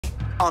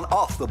on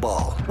Off the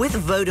Ball. With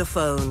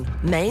Vodafone,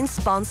 main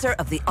sponsor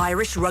of the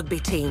Irish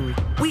rugby team.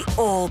 We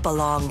all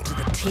belong to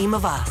the team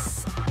of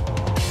us.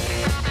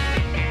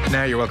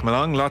 Now you're welcome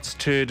along. Lots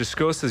to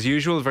discuss as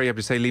usual. Very happy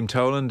to say Liam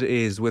Toland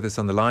is with us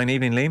on the line.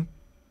 Evening, Liam.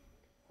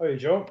 Hi,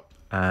 Joe.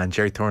 And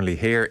Gerry Thornley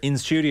here in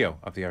studio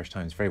of the Irish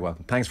Times. Very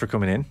welcome. Thanks for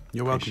coming in.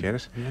 You're welcome. Appreciate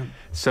it. Yeah.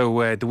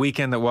 So the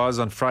weekend that was,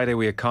 on Friday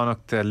we had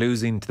Connacht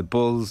losing to the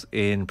Bulls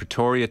in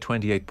Pretoria,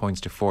 28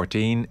 points to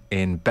 14.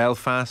 In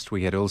Belfast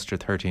we had Ulster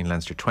 13,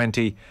 Leinster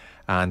 20.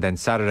 And then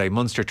Saturday,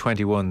 Munster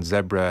 21,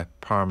 Zebra,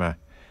 Parma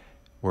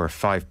were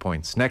 5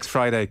 points. Next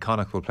Friday,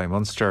 Connacht will play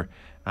Munster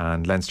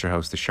and Leinster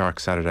host the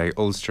Sharks Saturday.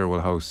 Ulster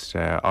will host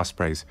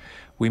Ospreys.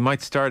 We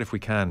might start if we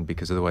can,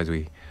 because otherwise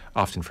we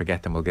often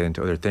forget them. We'll get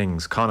into other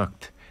things.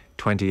 Connacht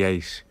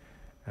 28-14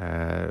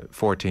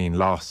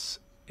 loss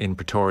in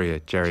Pretoria,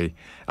 Gerry.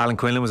 Alan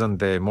Quinlan was on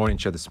the morning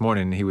show this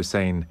morning and he was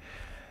saying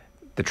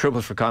the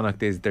trouble for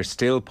Connacht is they're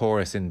still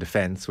porous in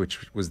defence,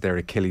 which was their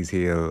Achilles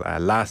heel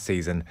last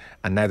season,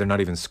 and now they're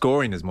not even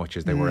scoring as much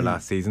as they were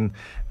last season.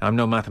 I'm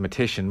no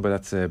mathematician, but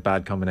that's a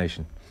bad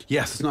combination.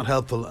 Yes, it's not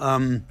helpful.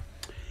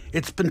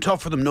 It's been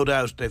tough for them, no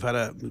doubt. They've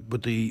had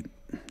with the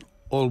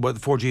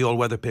 4G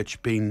all-weather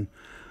pitch being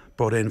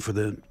brought in for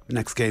the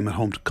next game at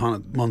home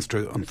to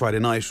Munster on Friday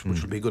night,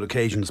 which will be a good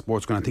occasion. The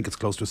sports ground, I think it's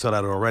close to a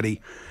sellout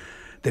already.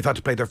 They've had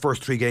to play their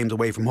first 3 games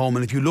away from home,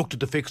 and if you looked at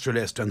the fixture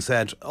list and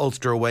said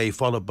Ulster away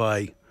followed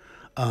by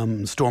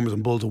Stormers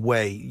and Bulls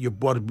away,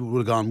 would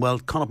have gone, well,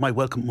 Connacht might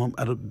welcome home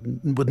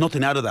with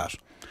nothing out of that.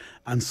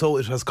 And so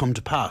it has come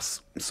to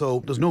pass.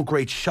 So there's no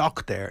great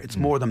shock there. It's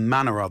more the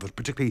manner of it,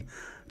 particularly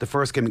the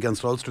first game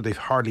against Ulster. They've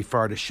hardly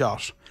fired a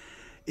shot.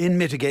 In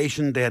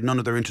mitigation, they had none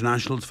of their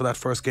internationals for that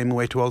first game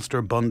away to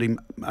Ulster. Bundy,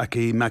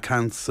 Aki, Mac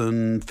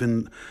Hansen,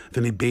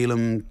 Finlay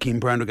Beelum, Keane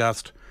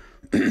Prendergast.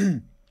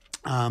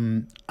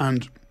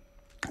 And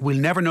we'll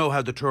never know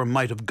how the tour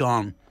might have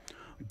gone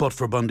but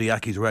for Bundy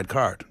Aki's red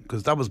card,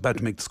 because that was about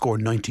to make the score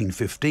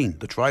 19-15.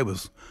 The try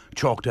was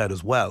chalked out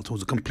as well. So it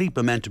was a complete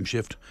momentum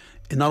shift,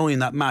 not only in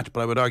that match,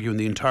 but I would argue in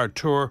the entire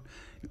tour,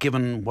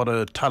 given what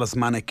a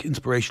talismanic,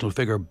 inspirational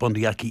figure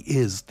Bundy Aki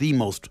is, the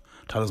most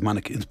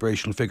talismanic,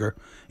 inspirational figure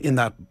in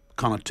that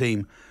Connacht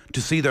team.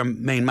 To see their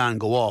main man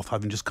go off,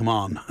 having just come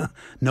on,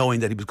 knowing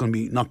that he was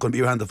not going to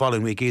be around the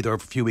following week either, or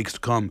for a few weeks to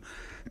come,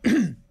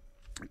 couldn't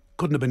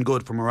have been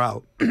good for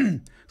morale.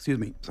 Excuse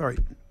me, sorry.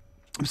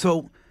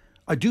 So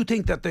I do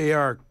think that they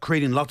are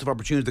creating lots of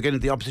opportunities. They're getting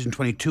the opposition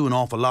 22 an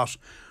awful lot.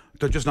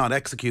 They're just not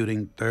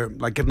executing. They're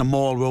like getting the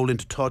maul rolled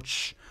into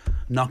touch,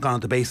 knock on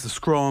at the base of the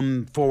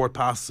scrum, forward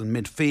pass and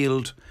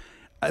midfield.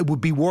 It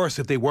would be worse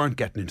if they weren't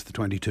getting into the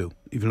 22,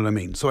 if you know what I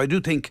mean. So I do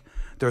think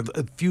there are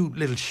a few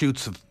little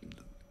shoots of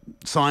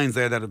signs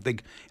there that if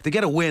they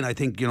get a win, I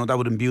think that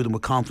would imbue them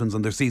with confidence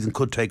and their season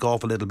could take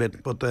off a little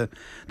bit. But I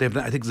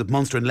think it's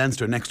Munster and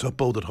Leinster next up,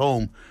 both at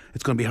home.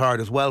 It's going to be hard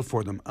as well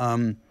for them.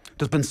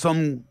 There's been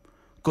some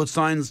good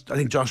signs. I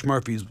think Josh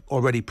Murphy's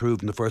already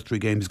proved in the first 3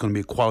 games he's going to be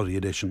a quality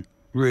addition.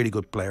 Really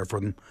good player for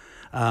them.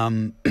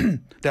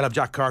 They'll have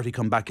Jack Carty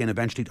come back in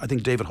eventually. I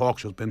think David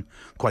Hawkshaw's been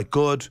quite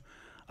good.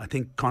 I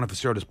think Conor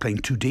Fitzgerald is playing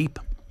too deep.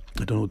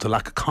 I don't know, it's a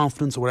lack of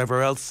confidence or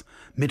whatever else.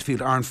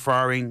 Midfield aren't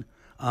firing.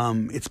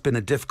 It's been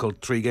a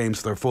difficult 3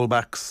 games for their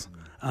fullbacks.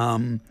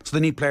 So they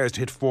need players to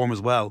hit form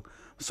as well.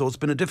 So it's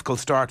been a difficult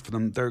start for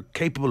them. They're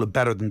capable of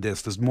better than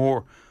this. There's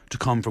more to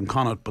come from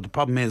Connacht, but the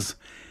problem is,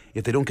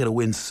 if they don't get a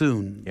win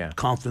soon,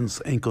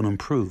 confidence ain't going to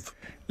improve.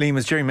 Liam,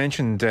 as Gerry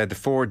mentioned, the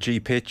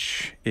 4G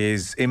pitch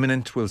is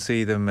imminent. We'll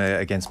see them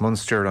against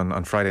Munster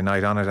on Friday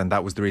night on it, and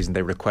that was the reason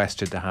they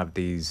requested to have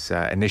these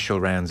initial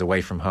rounds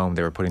away from home.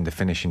 They were putting the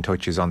finishing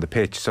touches on the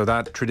pitch. So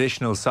that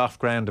traditional soft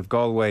ground of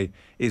Galway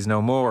is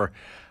no more.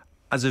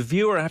 As a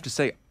viewer, I have to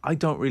say, I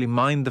don't really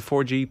mind the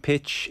 4G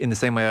pitch in the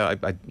same way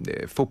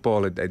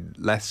football,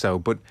 less so,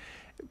 but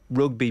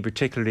rugby,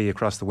 particularly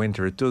across the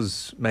winter, it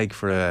does make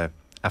for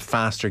a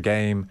faster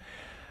game.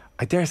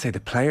 I dare say the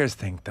players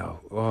think, though,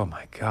 oh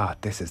my God,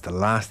 this is the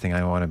last thing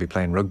I want to be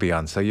playing rugby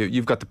on. So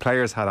you've got the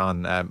players' hat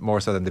on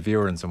more so than the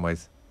viewer in some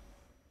ways.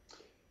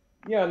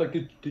 Yeah, look,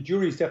 the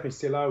jury's definitely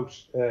still out,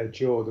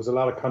 Joe. There's a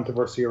lot of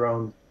controversy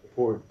around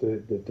for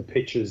the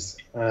pitches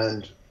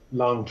and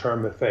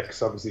long-term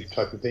effects, obviously,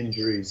 type of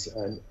injuries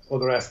and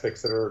other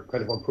aspects that are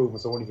kind of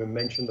improvements. I won't even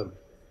mention them.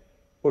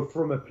 But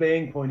from a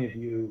playing point of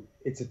view,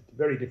 it's a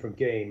very different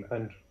game.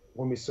 And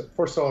when we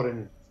first saw it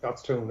in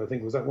Scottstown, I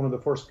think, was that one of the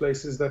first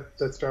places that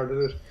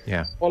started it?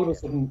 Yeah. All of a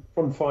sudden,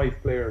 front 5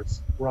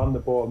 players were on the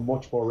ball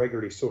much more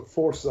regularly. So it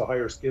forces a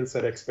higher skill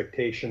set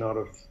expectation out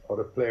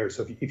of players.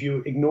 So if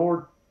you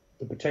ignore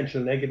the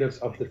potential negatives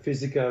of the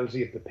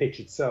physicality of the pitch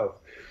itself,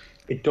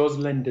 it does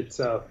lend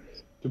itself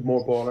to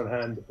more ball in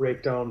hand. The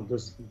breakdown,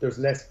 there's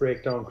less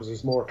breakdown because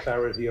there's more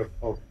clarity of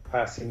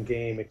passing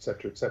game,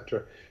 etc.,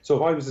 etc. So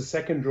if I was a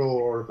second row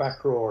or a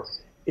back rower,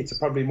 it's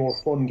probably a more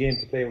fun game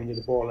to play when you have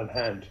the ball in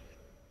hand.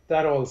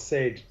 That all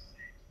said,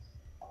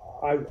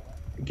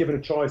 given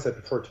a choice, I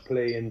prefer to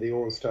play in the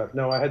old style.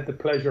 Now, I had the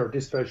pleasure or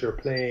displeasure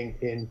playing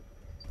in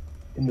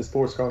the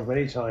sports ground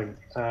many times,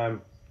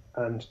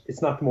 and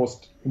it's not the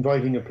most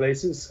inviting of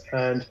places.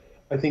 And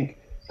I think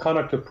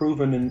Connacht have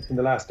proven in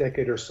the last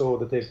decade or so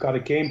that they've got a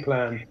game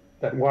plan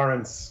that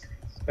warrants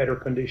better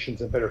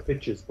conditions and better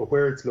pitches, but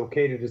where it's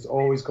located is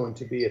always going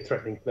to be a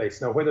threatening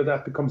place. Now, whether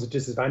that becomes a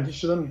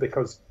disadvantage to them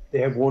because they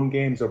have won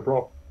games or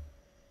brought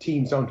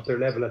teams down to their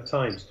level at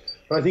times,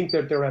 but I think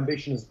that their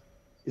ambition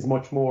is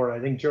much more. I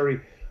think Gerry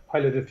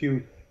highlighted a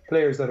few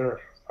players that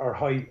are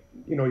high.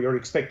 You're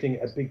expecting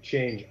a big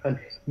change, and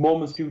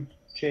moments do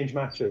change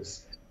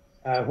matches.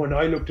 When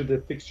I looked at the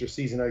fixture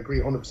season, I agree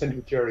 100%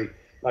 with Gerry.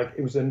 Like,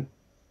 it was an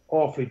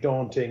awfully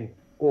daunting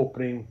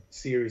opening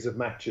series of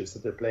matches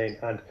that they're playing,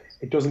 and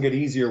it doesn't get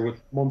easier with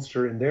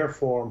Munster in their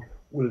form.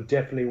 Will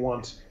definitely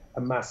want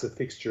a massive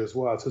fixture as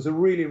well. So it's a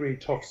really, really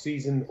tough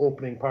season,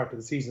 opening part of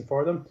the season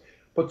for them.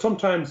 But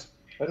sometimes,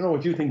 I don't know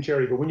what you think,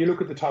 Gerry, but when you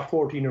look at the top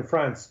 14 in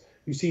France,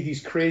 you see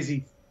these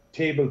crazy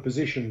table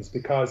positions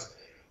because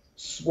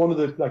one of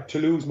the, like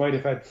Toulouse might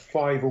have had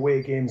 5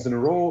 away games in a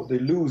row. They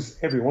lose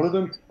every one of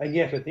them, and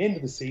yet at the end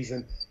of the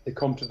season, they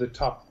come to the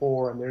top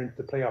 4 and they're into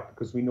the playoff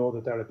because we know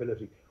that their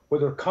ability.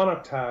 Whether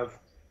Connacht have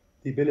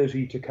the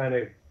ability to kind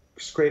of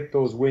scrape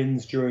those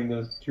wins during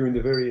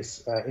the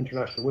various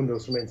international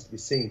windows remains to be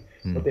seen.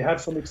 But they have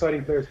some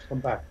exciting players to come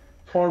back.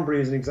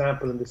 Thornbury, as an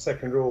example, in the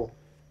second row,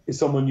 is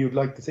someone you'd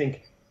like to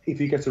think if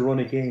he gets a run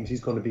of games,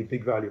 he's going to be a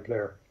big value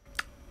player.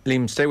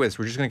 Liam, stay with us.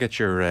 We're just going to get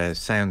your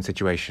sound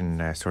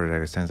situation sorted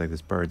out. It sounds like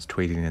there's birds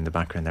tweeting in the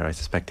background there. I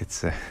suspect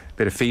it's a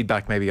bit of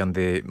feedback maybe on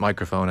the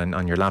microphone and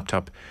on your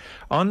laptop.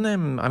 On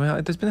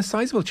there's been a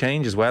sizable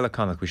change as well at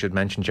Connacht, we should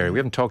mention, Gerry. We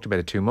haven't talked about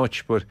it too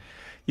much, but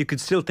you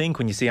could still think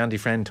when you see Andy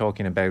Friend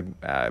talking about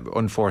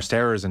unforced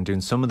errors and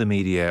doing some of the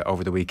media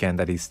over the weekend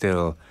that he's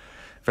still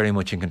very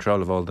much in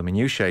control of all the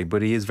minutiae,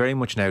 but he is very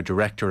much now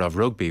director of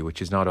rugby,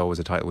 which is not always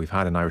a title we've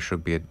had in Irish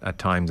rugby at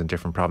times in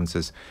different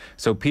provinces.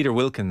 So Peter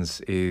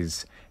Wilkins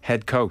is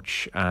head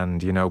coach,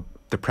 and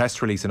the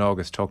press release in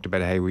August talked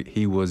about how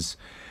he was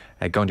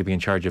going to be in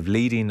charge of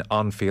leading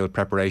on-field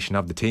preparation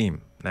of the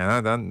team. Now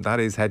that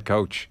is head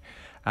coach,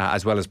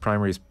 as well as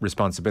primary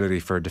responsibility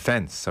for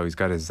defence. So he's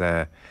got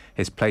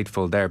his plate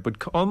full there, but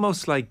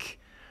almost like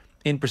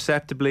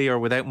imperceptibly or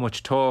without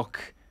much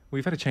talk,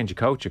 we've had a change of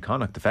coach at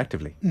Connacht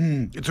effectively.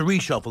 It's a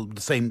reshuffle,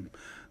 the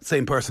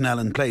same personnel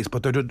in place,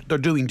 but they're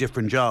doing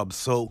different jobs.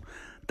 So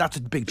that's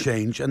a big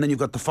change. And then you've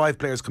got the 5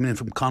 players coming in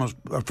from Connacht,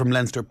 or from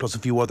Leinster, plus a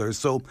few others.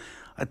 So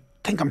I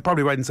think I'm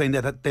probably right in saying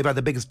that they've had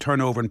the biggest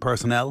turnover in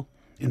personnel,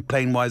 in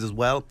playing wise as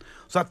well.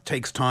 So that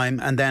takes time.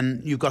 And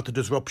then you've got the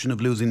disruption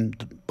of losing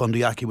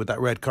Bundy Aki with that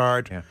red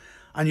card. Yeah.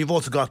 And you've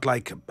also got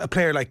like a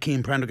player like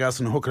Cian Prendergast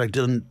and a hooker like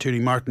Dylan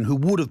Tierney-Martin, who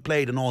would have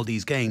played in all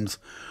these games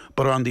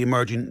but are on the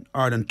emerging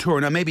Ireland tour.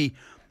 Now maybe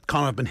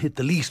Connacht have been hit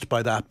the least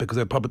by that because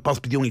they're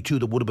possibly the only 2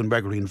 that would have been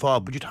regularly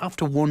involved. But you'd have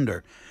to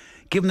wonder,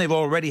 given they've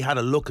already had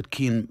a look at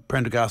Cian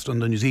Prendergast on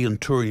the New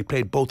Zealand tour, and he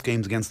played both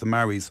games against the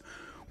Maoris,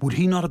 would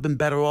he not have been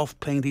better off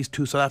playing these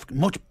 2 South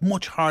African,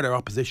 much harder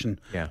opposition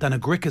than a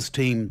Griquas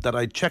team that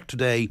I checked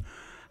today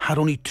had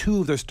only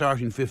 2 of their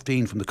starting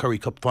 15 from the Currie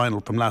Cup final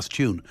from last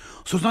June.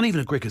 So it's not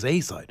even a Griquas A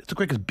side, it's a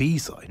Griquas B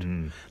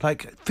side.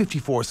 Like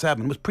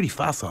 54-7 was pretty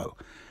facile.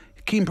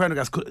 Cian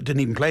Prendergast didn't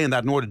even play in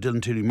that, nor did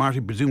Dylan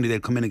Tierney-Martin. Presumably they'll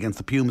come in against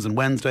the Pumas on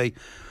Wednesday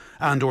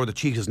and or the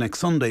Cheetahs next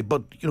Sunday.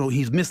 But,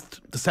 he's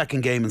missed the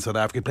second game in South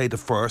Africa. He played the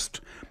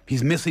first.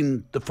 He's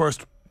missing the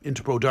first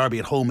Interpro derby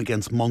at home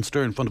against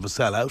Munster in front of a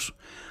sellout.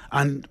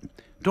 And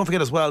don't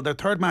forget as well, their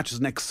third match is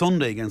next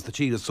Sunday against the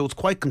Cheetahs. So it's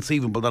quite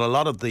conceivable that a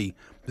lot of there's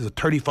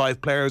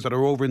 35 players that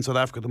are over in South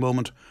Africa at the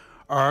moment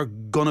are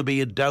going to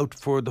be in doubt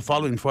for the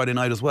following Friday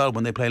night as well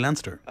when they play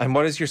Leinster. And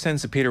what is your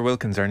sense of Peter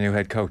Wilkins, our new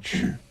head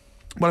coach?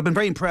 Well, I've been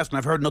very impressed and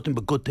I've heard nothing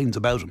but good things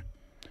about him.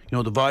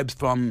 The vibes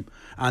from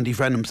Andy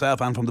Friend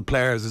himself and from the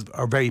players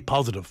are very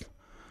positive.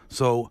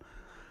 So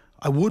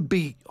I would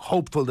be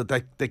hopeful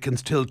that they can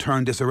still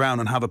turn this around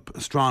and have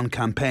a strong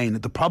campaign.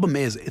 The problem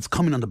is it's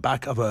coming on the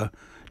back of a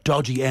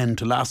dodgy end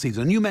to last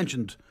season. And you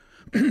mentioned,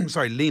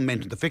 Liam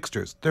mentioned the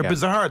fixtures. They're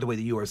bizarre the way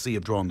the URC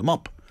have drawn them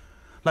up.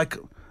 Like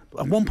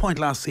at one point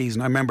last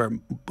season, I remember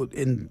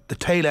in the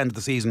tail end of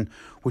the season,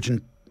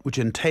 which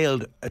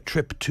entailed a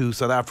trip to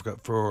South Africa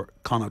for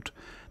Connacht,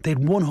 they'd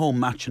 1 home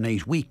match in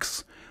 8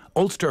 weeks.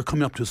 Ulster are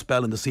coming up to a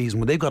spell in the season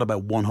where they've got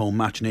about 1 home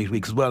match in 8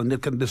 weeks as well, and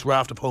they've got this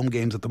raft of home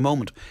games at the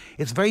moment.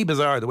 It's very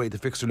bizarre the way the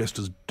fixture list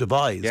is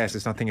devised. Yes,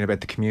 it's not thinking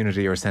about the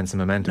community or sense of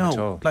momentum at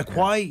all. Like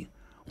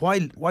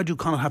why do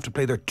Connacht have to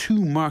play their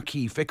 2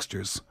 marquee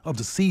fixtures of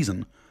the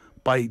season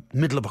by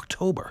middle of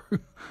October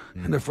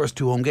in their first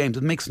 2 home games?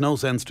 It makes no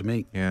sense to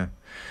me. Yeah.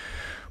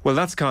 Well,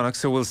 that's Connacht,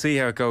 so we'll see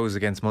how it goes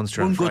against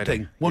Munster on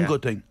Friday. One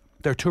good thing,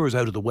 their tour is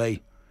out of the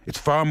way. It's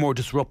far more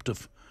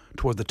disruptive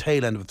toward the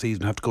tail end of the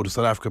season to have to go to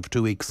South Africa for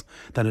 2 weeks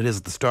than it is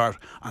at the start.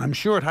 And I'm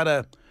sure it had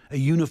a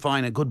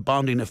unifying, a good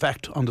bonding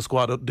effect on the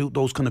squad.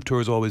 Those kind of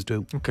tours always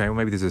do. Okay, well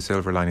maybe there's a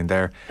silver lining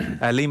there.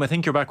 Liam, I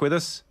think you're back with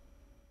us.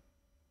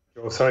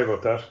 Oh, sorry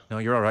about that. No,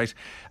 you're all right.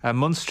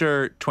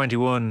 Munster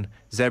 21,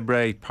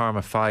 Zebre,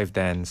 Parma 5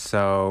 then.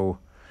 So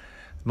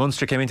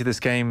Munster came into this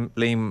game,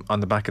 Liam, on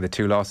the back of the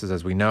 2 losses,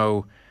 as we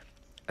know.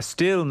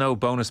 Still no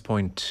bonus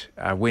point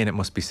win, it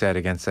must be said,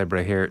 against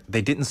Zebre here.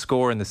 They didn't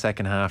score in the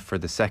second half for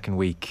the second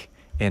week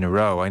in a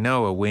row. I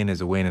know a win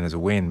is a win and is a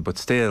win, but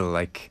still,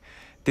 like,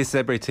 this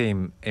Zebre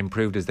team,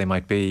 improved as they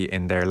might be,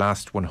 in their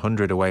last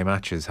 100 away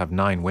matches have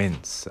 9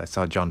 wins. I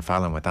saw John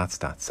Fallon with that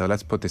stat. So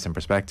let's put this in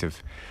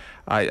perspective.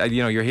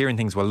 You're hearing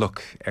things, well,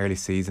 look, early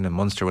season and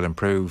Munster will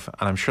improve,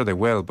 and I'm sure they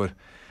will, but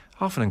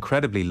off an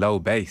incredibly low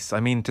base.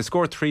 I mean, to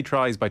score 3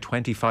 tries by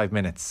 25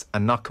 minutes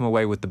and not come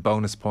away with the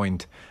bonus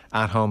point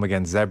at home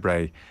against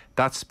Zebre,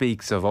 that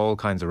speaks of all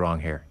kinds of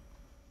wrong here.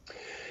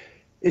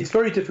 It's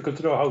very difficult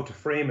to know how to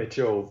frame it,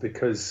 Joe,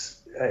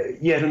 because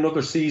yet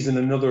another season,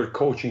 another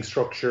coaching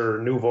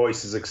structure, new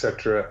voices,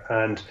 etc.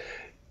 And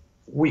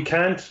we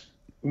can't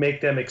make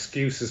them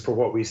excuses for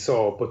what we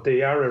saw, but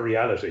they are a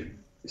reality.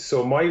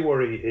 So my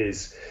worry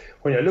is,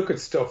 when I look at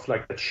stuff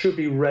like that should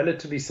be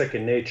relatively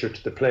second nature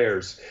to the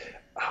players,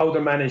 how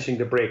they're managing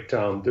the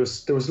breakdown. There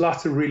was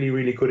lots of really,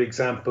 really good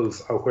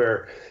examples of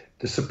where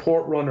the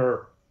support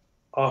runner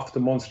off the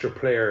Munster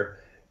player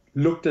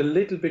looked a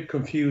little bit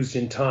confused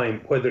in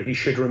time whether he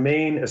should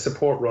remain a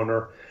support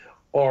runner,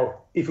 or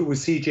if it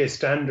was CJ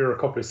Stander a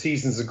couple of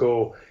seasons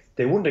ago,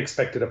 they wouldn't have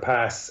expected a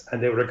pass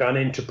and they would have gone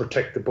in to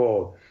protect the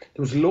ball.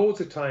 There was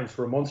loads of times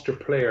where a Munster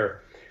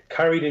player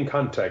carried in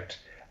contact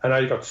and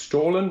either got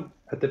stolen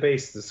at the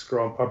base of the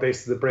scrum or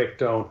base of the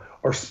breakdown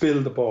or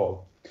spilled the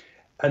ball.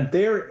 And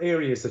they're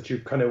areas that you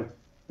kind of,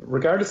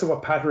 regardless of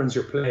what patterns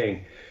you're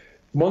playing,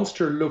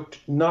 Munster looked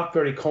not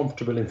very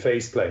comfortable in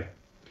phase play.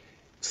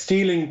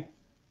 Stealing,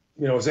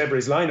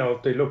 Zebre's line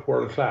out, they look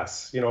world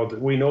class.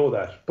 We know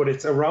that. But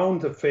it's around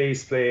the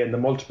phase play and the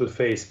multiple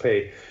phase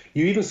play.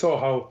 You even saw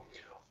how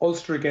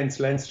Ulster against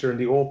Leinster in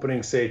the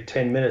opening, say,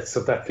 10 minutes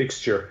of that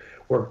fixture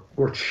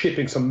were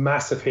shipping some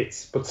massive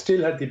hits, but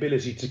still had the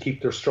ability to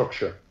keep their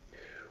structure.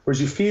 Whereas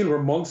you feel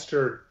where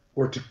Munster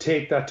were to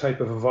take that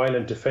type of a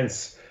violent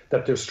defence,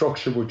 that their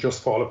structure would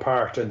just fall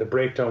apart and the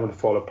breakdown would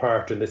fall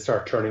apart and they'd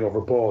start turning over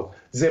ball.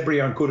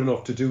 Zebre aren't good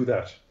enough to do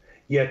that.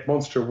 Yet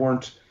Munster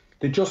weren't.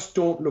 They just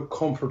don't look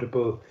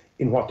comfortable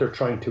in what they're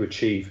trying to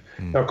achieve.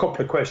 Now, a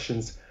couple of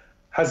questions.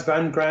 Has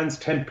Van Graan's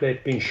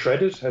template been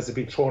shredded? Has it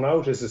been thrown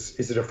out? Is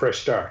it a fresh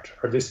start?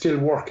 Are they still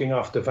working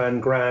off the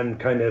Van Graan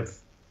kind of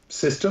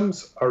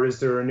systems, or is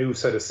there a new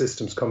set of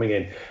systems coming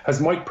in?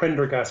 Has Mike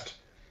Prendergast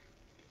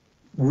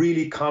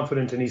really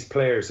confident in his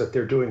players that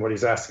they're doing what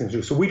he's asking to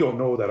do? So we don't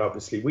know that,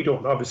 obviously. We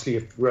don't, obviously,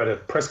 if we're at a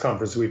press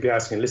conference, we'd be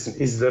asking, listen,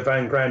 is the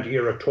Van Graan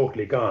era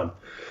totally gone?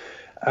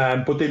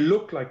 But they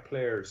look like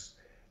players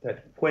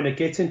that when it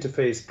gets into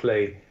phase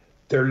play,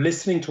 they're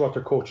listening to what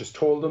their coaches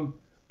told them,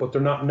 but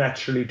they're not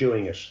naturally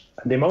doing it.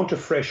 And the amount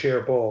of fresh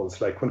air balls,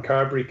 like when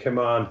Carberry came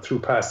on through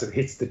pass, it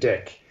hits the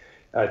deck.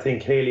 I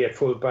think Haley at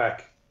full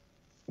back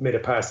made a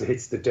pass that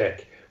hits the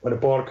deck. When a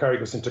ball carrier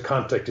goes into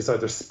contact, it's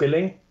either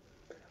spilling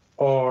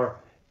or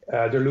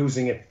they're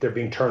losing it, they're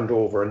being turned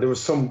over. And there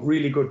was some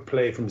really good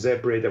play from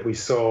Zebre that we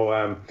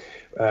saw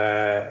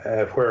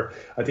where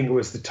I think it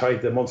was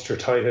the Munster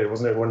tighthead,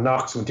 wasn't it? When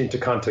Knox went into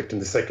contact in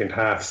the second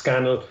half.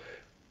 Scannell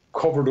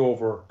covered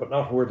over, but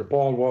not where the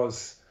ball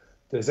was.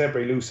 The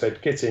Zebre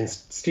loosehead gets in,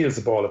 steals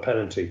the ball, a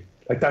penalty.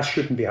 Like, that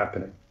shouldn't be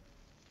happening.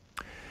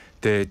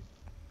 The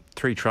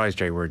 3 tries,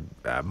 Jay, were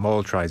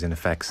Moll tries in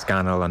effect.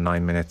 Scannell on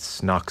 9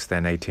 minutes, Knox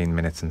then 18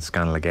 minutes, and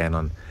Scannell again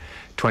on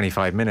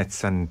 25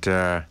 minutes. And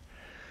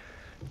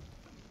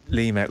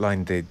Liam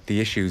outlined the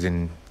issues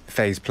in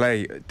phase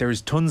play. There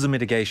is tons of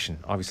mitigation.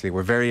 Obviously,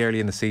 we're very early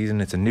in the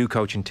season. It's a new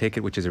coaching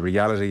ticket, which is a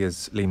reality,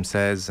 as Liam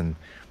says, and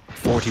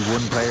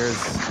 41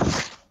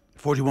 players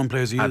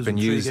have been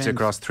used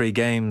across 3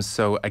 games.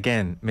 So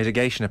again,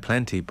 mitigation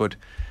aplenty, but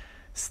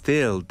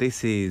still,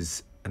 this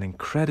is an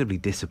incredibly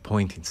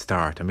disappointing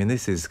start. I mean,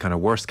 this is kind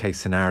of worst case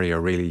scenario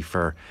really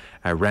for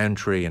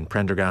Roundtree and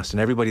Prendergast and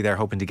everybody there,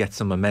 hoping to get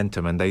some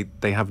momentum, and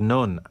they have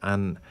none.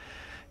 And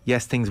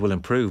yes, things will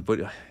improve, but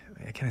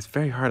again, it's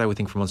very hard, I would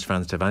think, for Munster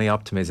fans to have any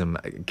optimism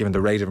given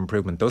the rate of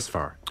improvement thus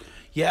far.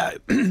 Yeah,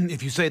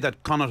 if you say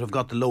that Connacht have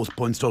got the lowest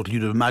points total,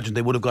 you'd imagine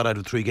they would have got out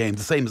of 3 games.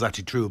 The same is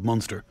actually true of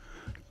Munster.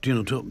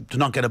 To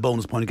not get a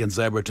bonus point against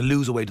Zebre, to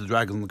lose away to the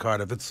Dragons and the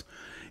Cardiff,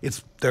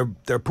 it's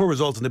they're poor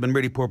results, and they've been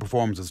really poor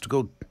performances. To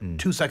go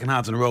 2 second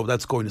halves in a row without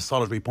scoring a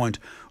solitary point,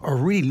 or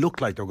really look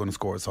like they're going to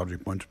score a solitary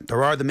point.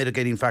 There are the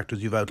mitigating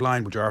factors you've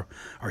outlined, which are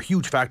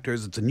huge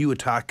factors. It's a new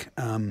attack,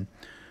 and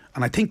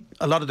I think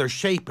a lot of their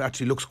shape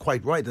actually looks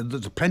quite right.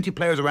 There's plenty of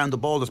players around the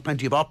ball. There's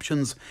plenty of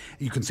options.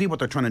 You can see what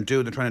they're trying to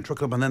do. They're trying to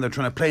truck up, and then they're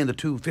trying to play in the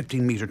 2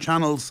 15-metre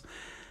channels.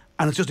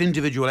 And it's just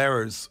individual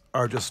errors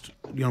are just,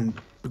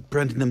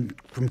 preventing them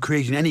from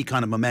creating any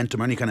kind of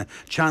momentum or any kind of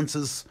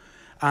chances.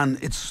 And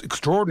it's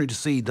extraordinary to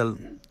see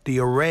the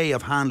array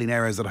of handling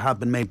errors that have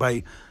been made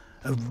by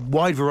a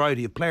wide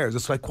variety of players.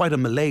 It's like quite a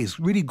malaise.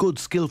 Really good,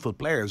 skillful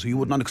players who you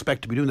would not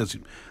expect to be doing this.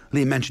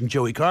 Liam mentioned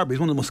Joey Carberry. He's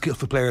one of the most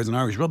skillful players in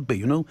Irish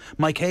rugby,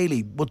 Mike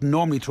Haley wouldn't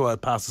normally throw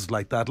out passes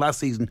like that. Last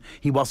season,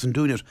 he wasn't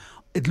doing it.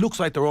 It looks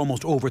like they're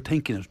almost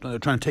overthinking it. They're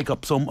trying to take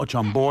up so much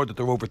on board that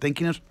they're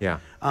overthinking it. Yeah.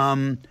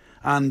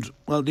 And,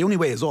 well, the only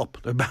way is up.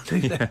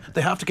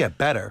 They have to get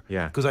better.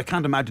 Because I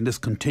can't imagine this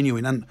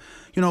continuing. And,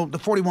 you know, the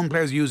 41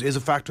 players used is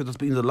a factor. There's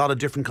been a lot of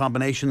different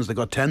combinations. They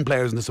got 10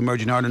 players in this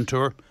Emerging Ireland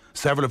tour,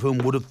 several of whom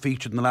would have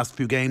featured in the last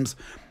few games.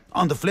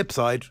 On the flip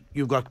side,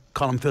 you've got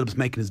Colin Phillips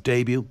making his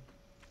debut,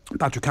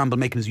 Patrick Campbell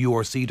making his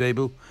URC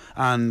debut,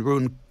 and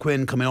Ruan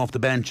Quinn coming off the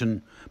bench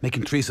and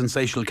making 3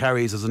 sensational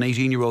carries as an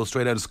 18-year-old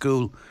straight out of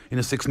school in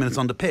his 6 minutes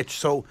on the pitch.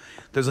 So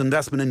there's an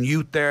investment in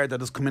youth there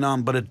that is coming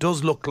on, but it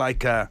does look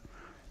like a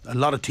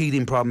lot of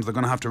teething problems they're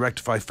going to have to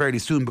rectify fairly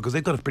soon, because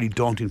they've got a pretty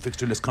daunting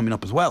fixture list coming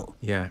up as well.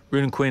 Yeah,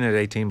 Ruan Quinn at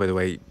 18, by the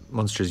way,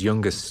 Munster's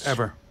youngest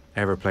ever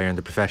player in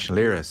the professional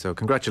era. So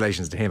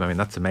congratulations to him. I mean,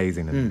 that's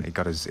amazing. And he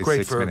got his 6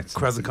 minutes. Great for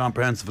Crescent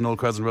Comprehensive and Old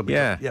Crescent Rugby.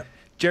 Yeah.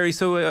 Gerry,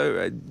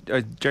 so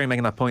Gerry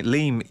making that point,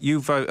 Liam,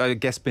 you've I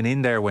guess been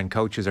in there when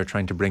coaches are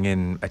trying to bring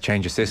in a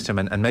change of system,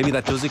 and maybe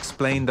that does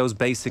explain those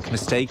basic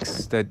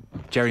mistakes that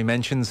Gerry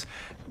mentions.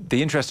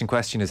 The interesting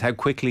question is, how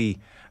quickly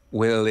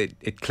will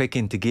it click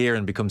into gear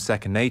and become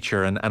second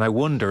nature? And I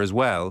wonder as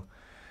well,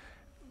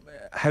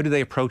 how do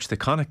they approach the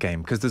Connacht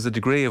game? Because there's a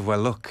degree of, well,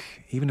 look,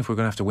 even if we're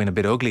going to have to win a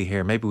bit ugly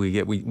here, maybe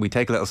we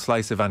take a little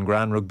slice of Van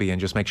Gran rugby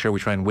and just make sure we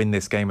try and win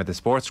this game at the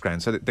sports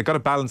ground. So they've got to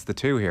balance the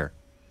two here.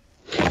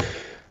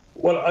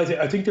 Well,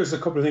 I think there's a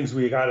couple of things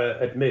we got to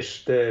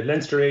admit. The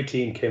Leinster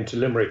 18 came to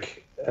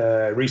Limerick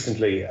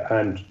recently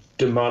and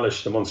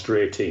demolished the Munster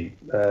 18.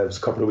 It was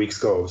a couple of weeks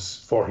ago. It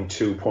was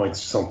 42 points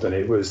or something.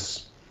 It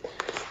was,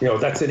 you know,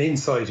 that's an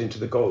insight into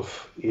the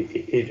Gulf.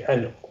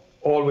 And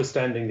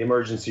always-standing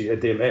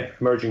the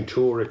emerging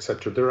tour,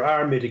 etc. There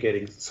are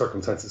mitigating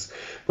circumstances.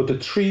 But the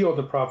 3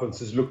 other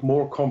provinces look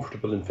more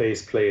comfortable in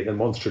phase play than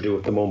Munster do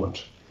at the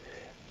moment.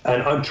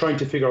 And I'm trying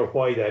to figure out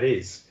why that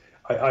is.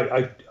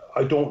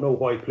 I don't know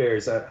why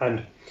players,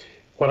 and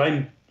what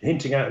I'm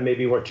hinting at, and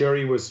maybe what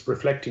Gerry was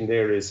reflecting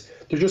there, is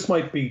there just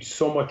might be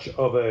so much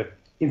of a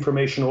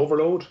information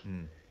overload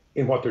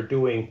in what they're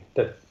doing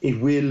that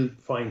it will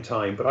find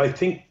time. But I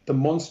think the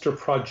Munster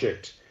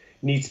project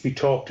needs to be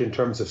talked in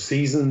terms of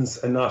seasons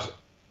and not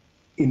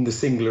in the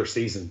singular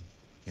season.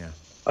 Yeah,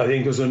 I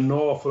think there's an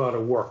awful lot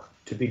of work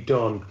to be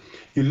done.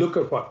 You look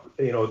at what,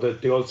 you know,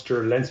 the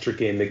Ulster-Leinster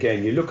game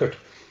again, you look at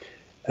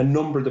a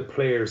number of the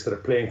players that are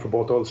playing for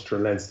both Ulster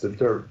and Leinster,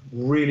 they're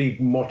really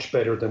much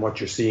better than what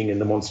you're seeing in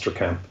the Munster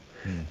camp.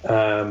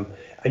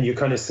 And you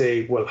kind of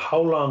say, well,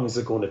 how long is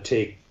it going to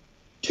take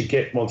to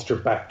get Munster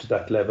back to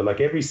that level?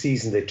 Like every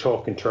season they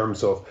talk in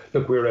terms of,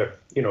 look, we're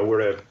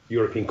a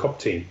European Cup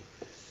team.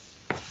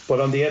 But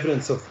on the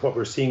evidence of what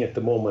we're seeing at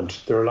the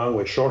moment, they're a long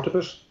way short of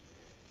it.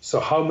 So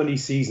how many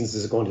seasons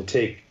is it going to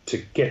take to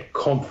get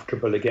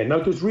comfortable again? Now,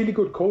 there's really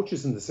good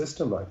coaches in the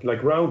system.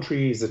 Like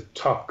Roundtree is a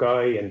top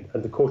guy, and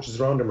the coaches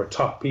around him are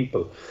top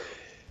people.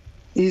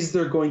 Is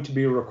there going to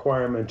be a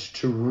requirement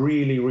to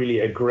really, really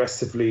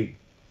aggressively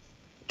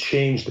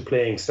change the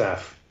playing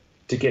staff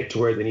to get to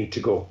where they need to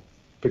go?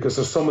 Because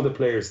there's some of the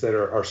players that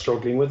are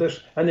struggling with it.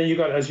 And then you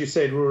got, as you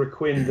said, Ruan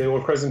Quinn, the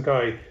Old Crescent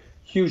guy,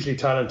 hugely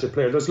talented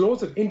player. There's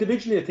loads of,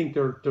 individually, I think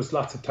there's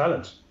lots of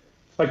talent.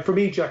 Like for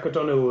me, Jack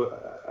O'Donoghue,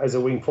 as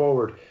a wing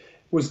forward,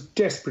 was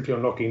desperately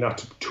unlucky not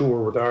to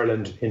tour with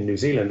Ireland in New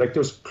Zealand. Like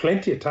there's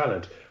plenty of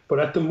talent, but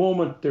at the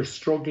moment they're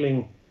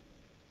struggling.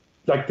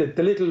 Like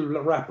the little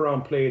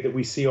wraparound play that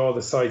we see all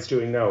the sides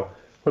doing now,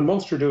 when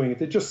Munster are doing it,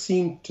 they just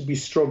seem to be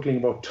struggling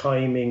about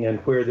timing and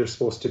where they're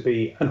supposed to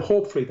be. And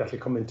hopefully that'll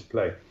come into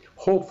play.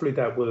 Hopefully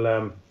that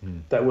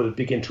will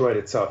begin to right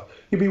itself.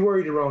 You'd be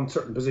worried around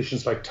certain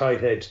positions like tight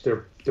head.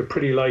 They're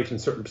pretty light in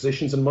certain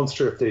positions in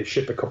Munster if they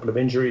ship a couple of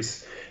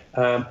injuries.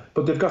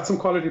 But they've got some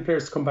quality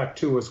players to come back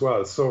too as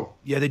well. So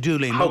yeah, they do,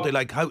 Liam. Don't they?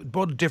 Like,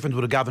 what difference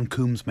would a Gavin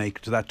Coombs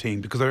make to that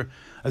team? Because they're,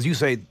 as you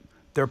say,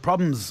 their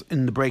problems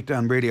in the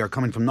breakdown really are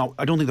coming from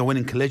I don't think they're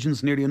winning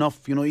collisions nearly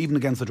enough. You know, even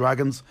against the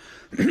Dragons,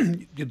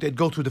 they'd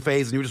go through the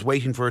phase and you were just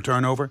waiting for a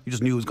turnover. You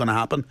just knew it was going to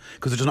happen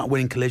because they're just not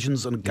winning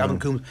collisions. And Gavin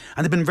Coombs,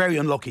 and they've been very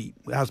unlucky.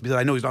 It has to be said.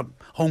 I know he's not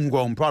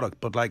homegrown product,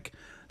 but like,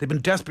 they've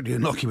been desperately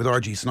unlucky with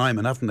RG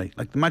Snyman, haven't they?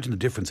 Like, imagine the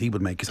difference he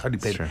would make. He's hardly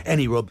played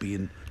any rugby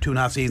in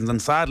 2.5 seasons,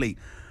 and sadly,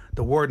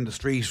 the word in the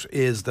street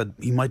is that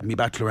he mightn't be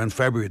back till around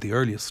February at the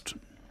earliest.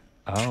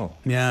 Oh.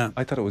 Yeah.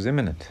 I thought it was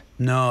imminent.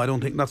 No, I don't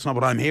think, that's not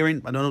what I'm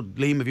hearing. I don't know,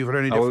 Liam, if you've heard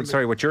any different. Oh,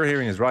 sorry, what you're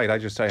hearing is right. I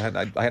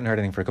hadn't heard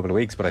anything for a couple of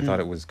weeks, but I thought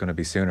it was going to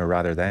be sooner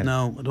rather than.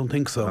 No, I don't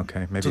think so.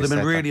 Okay, maybe. So they've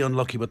been really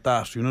unlucky with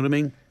that, you know what I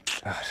mean?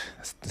 God,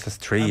 that's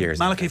 3 years.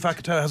 Malachi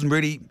Fakatau hasn't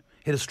really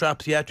hit his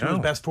straps yet. You know,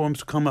 his best forms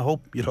to come,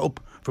 you'd hope,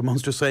 for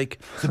Munster's sake.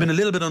 They've been a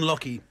little bit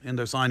unlucky in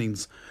their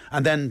signings.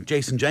 And then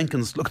Jason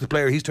Jenkins, look at the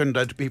player he's turned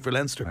out to be for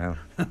Leinster.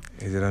 Well,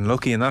 is it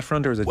unlucky in that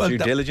front, or is it due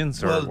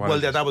diligence? Or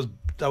that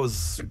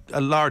was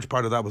a large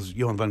part of that was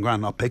Johan van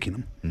Gran not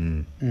picking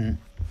him,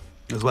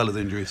 as well as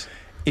injuries.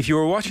 If you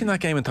were watching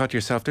that game and thought to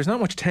yourself, there's not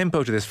much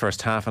tempo to this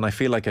first half and I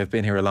feel like I've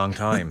been here a long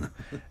time,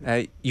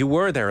 you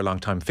were there a long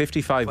time,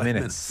 55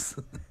 minutes.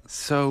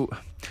 So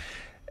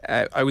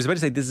I was about to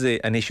say this is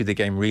an issue the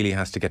game really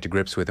has to get to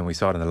grips with, and we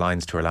saw it in the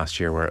Lions tour last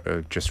year where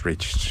it just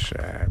reached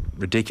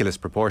ridiculous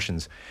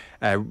proportions.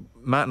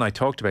 Matt and I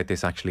talked about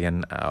this actually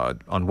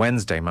on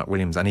Wednesday, Matt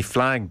Williams, and he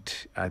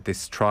flagged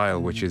this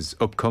trial which is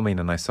upcoming,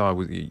 and I saw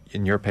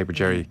in your paper,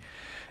 Gerry,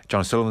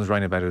 John Sullivan's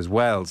writing about it as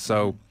well.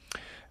 So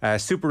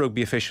Super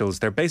Rugby officials,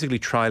 they're basically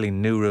trialling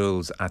new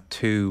rules at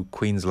 2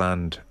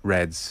 Queensland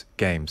Reds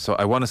games. So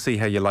I want to see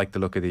how you like the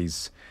look of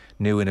these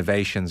new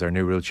innovations or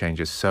new rule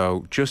changes.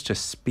 So just to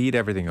speed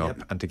everything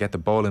up and to get the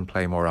ball in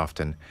play more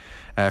often.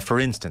 For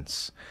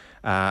instance,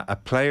 a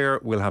player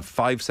will have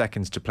 5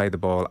 seconds to play the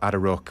ball at a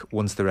ruck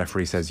once the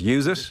referee says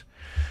use it.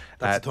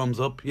 That's a thumbs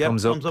up. Yep,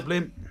 thumbs up,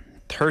 Liam.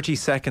 30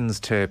 seconds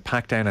to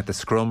pack down at the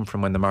scrum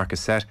from when the mark is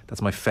set.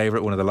 That's my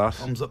favourite one of the lot.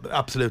 Thumbs up,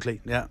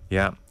 absolutely, yeah.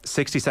 Yeah.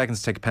 60 seconds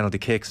to take penalty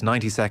kicks,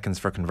 90 seconds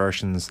for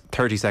conversions,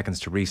 30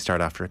 seconds to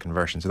restart after a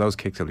conversion. So those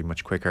kicks will be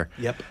much quicker.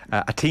 Yep.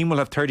 A team will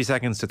have 30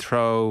 seconds to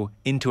throw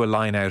into a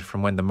line out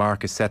from when the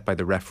mark is set by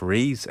the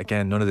referees.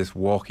 Again, none of this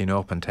walking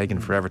up and taking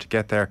forever to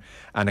get there.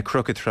 And a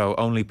crooked throw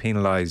only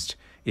penalised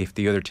if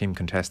the other team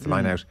contests the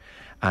line out.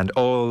 And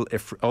all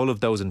of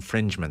those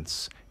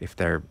infringements, if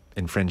they're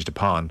infringed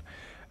upon,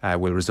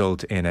 will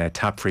result in a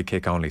tap free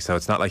kick only. So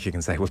it's not like you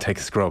can say we'll take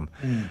a scrum.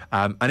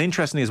 And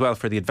interestingly as well,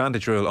 for the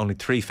advantage rule, only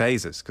 3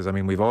 phases, because I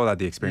mean we've all had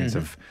the experience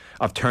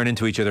of turning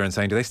to each other and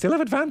saying, do they still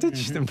have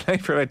advantage? They've been playing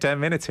for about 10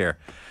 minutes here.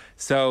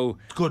 So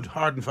good,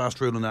 hard and fast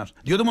rule on that.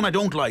 The other one I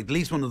don't like, the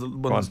least one of the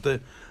ones,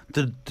 the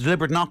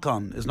deliberate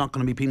knock-on is not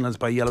going to be penalised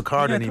by a yellow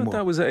card anymore.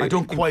 I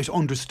don't quite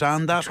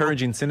understand that.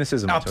 Encouraging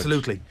cynicism.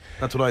 Absolutely.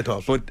 That's what I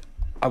thought. But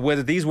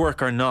whether these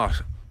work or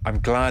not,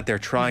 I'm glad they're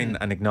trying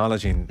and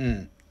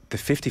acknowledging the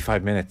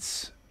 55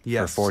 minutes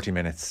for 40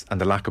 minutes and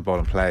the lack of ball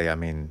in play. I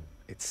mean,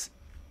 it's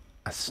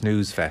a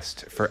snooze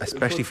fest,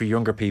 especially for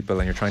younger people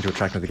and you're trying to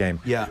attract them to the game.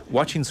 Yeah.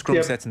 Watching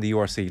scrum sets in the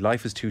URC,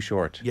 life is too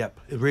short. Yep,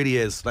 it really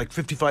is. Like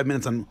 55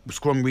 minutes and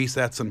scrum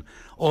resets, and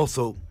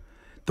also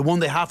the one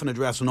they haven't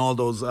addressed in all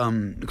those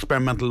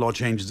experimental law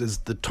changes is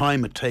the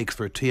time it takes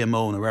for a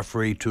TMO and a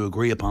referee to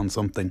agree upon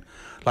something.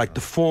 Like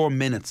the 4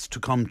 minutes to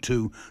come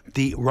to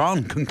the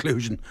wrong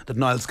conclusion that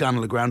Niall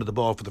Scannell had grounded the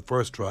ball for the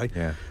first try.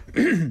 Yeah.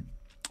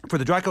 For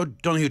the Jack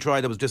O'Donoghue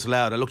try that was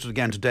disallowed, I looked at it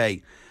again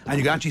today, and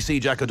you can actually see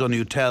Jack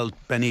O'Donoghue tell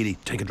Ben Eady,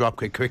 take a drop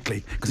kick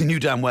quickly, because he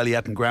knew damn well he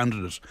hadn't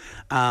grounded it.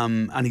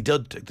 And he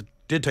did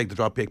take the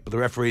drop kick, but the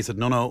referee said,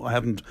 no, I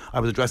haven't. I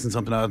was addressing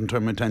something, I hadn't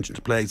turned my attention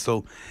to play.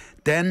 So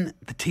then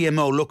the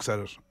TMO looks at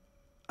it,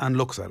 and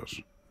looks at it,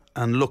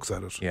 and looks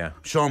at it. Yeah.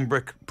 Sean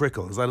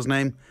Brickell, is that his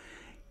name?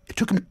 It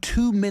took him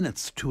 2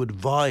 minutes to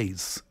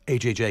advise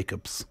AJ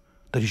Jacobs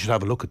that he should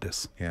have a look at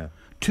this. Yeah.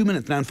 2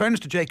 minutes. Now, in fairness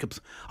to Jacobs,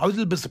 I was a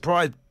little bit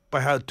surprised by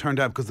how it turned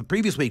out, because the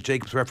previous week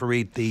Jacobs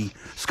refereed the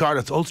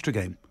Scarlets Ulster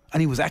game and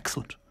he was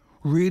excellent,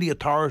 really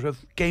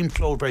authoritative, game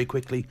flowed very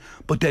quickly,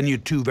 but then you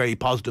had 2 very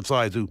positive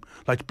sides who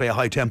like to play a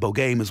high tempo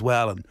game as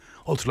well and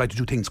also like to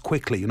do things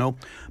quickly, you know.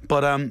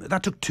 But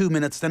that took 2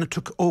 minutes, then it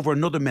took over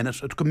another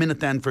minute. It took a minute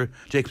then for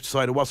Jacobs to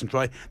decide it wasn't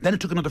try. Then it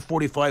took another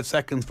 45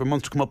 seconds for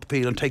Munster to come up the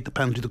field and take the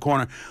penalty to the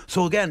corner.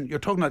 So again, you're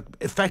talking about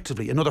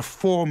effectively another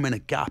 4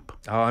 minute gap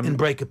in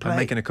break of play. I'm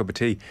making a cup of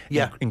tea.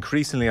 Yeah.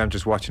 Increasingly I'm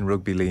just watching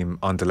rugby, Liam,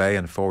 on delay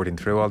and forwarding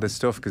through all this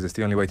stuff because it's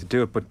the only way to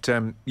do it. But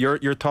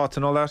your thoughts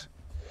on all that?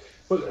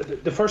 Well,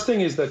 the first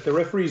thing is that the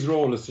referee's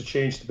role is to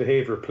change the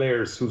behaviour of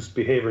players whose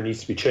behaviour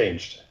needs to be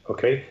changed.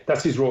 Okay,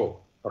 that's his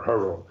role or her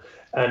role.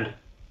 And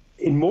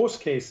in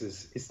most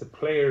cases, it's the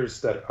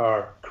players that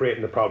are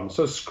creating the problem.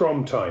 So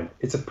scrum time,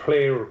 it's a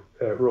player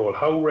role.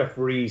 How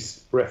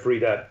referees referee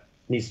that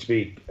needs to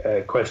be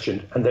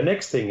questioned. And the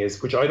next thing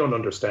is, which I don't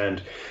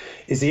understand,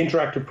 is the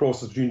interactive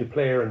process between the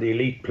player and the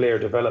elite player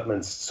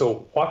developments.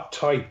 So what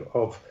type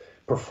of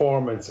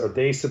performance are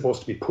they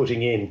supposed to be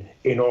putting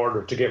in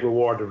order to get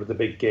rewarded with the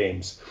big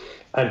games?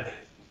 And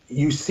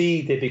you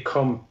see they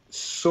become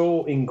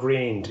so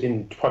ingrained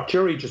in what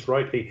Gerry just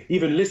rightly,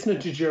 even listening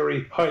to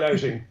Gerry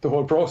highlighting the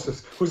whole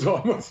process was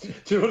almost,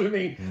 do you know what I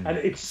mean? And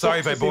it's sorry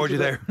if I bored you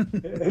there.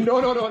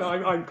 No,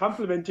 I'm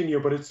complimenting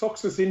you, but it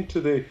sucks us into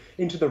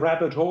the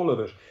rabbit hole of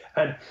it.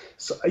 And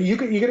so you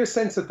get a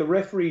sense that the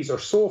referees are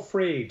so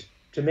afraid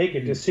to make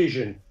a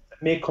decision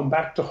that may come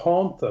back to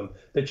haunt them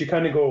that you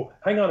kind of go,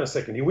 hang on a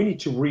second, we need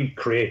to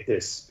recreate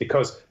this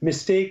because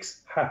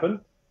mistakes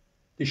happen.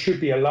 They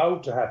should be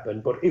allowed to happen,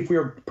 but if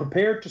we're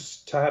prepared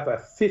to have a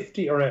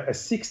 50 or a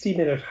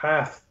 60-minute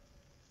half,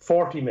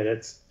 40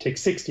 minutes, take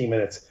 60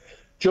 minutes,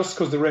 just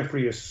because the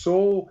referee is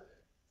so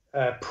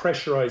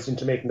pressurised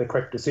into making the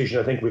correct decision,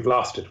 I think we've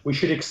lost it. We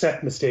should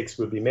accept mistakes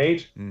will be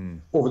made.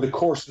 Over the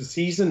course of the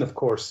season, of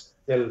course,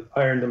 they'll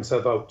iron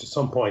themselves out to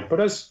some point.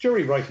 But as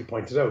Gerry rightly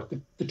pointed out,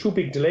 the 2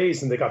 big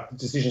delays and they got the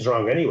decisions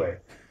wrong anyway.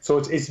 So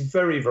it's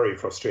very, very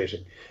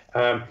frustrating.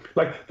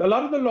 Like a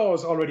lot of the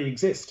laws already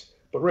exist.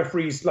 But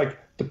referees, like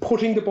the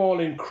putting the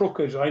ball in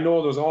crooked, I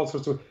know there's all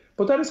sorts of,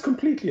 but that is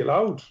completely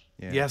allowed.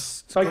 Yeah.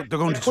 Yes, like, they're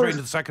going straight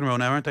into the second row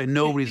now, aren't they?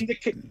 Nobody's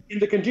in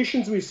the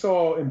conditions we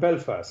saw in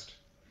Belfast,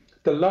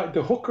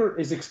 the hooker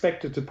is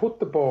expected to put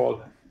the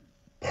ball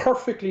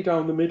perfectly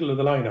down the middle of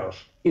the line out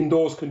in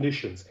those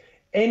conditions.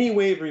 any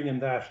wavering in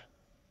that,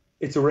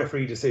 it's a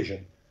referee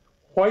decision.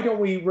 Why don't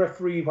we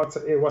referee what's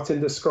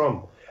in the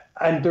scrum?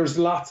 And there's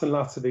lots and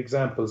lots of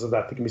examples of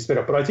that can be split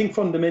up. But I think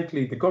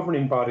fundamentally the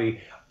governing body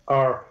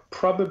are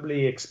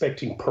probably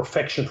expecting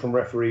perfection from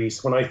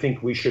referees, when I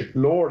think we should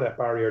lower that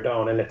barrier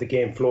down and let the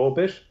game flow a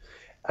bit.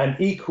 And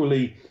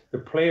equally, the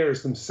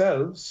players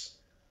themselves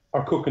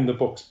are cooking the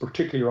books,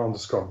 particularly around the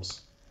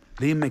scrums.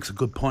 Liam makes a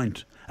good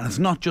point. And it's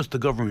not just the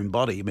governing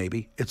body,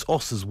 maybe. It's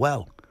us as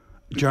well.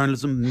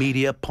 Journalism,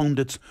 media,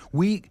 pundits.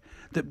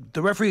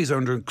 The referees are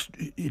under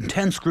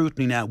intense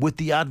scrutiny now with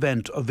the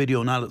advent of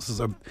video analysis.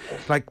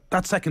 Like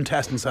that second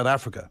test in South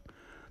Africa,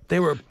 they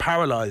were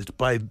paralysed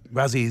by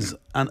Razi's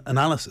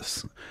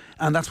analysis.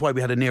 And that's why we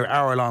had a near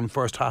hour-long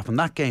first half in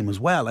that game as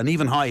well. And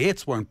even high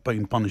hits weren't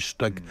being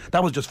punished. Like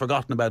that was just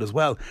forgotten about as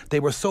well. They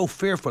were so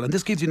fearful. And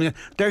this gives you...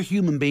 They're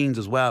human beings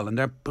as well. And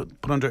they're put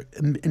under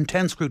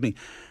intense scrutiny.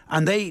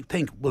 And they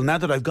think, well, now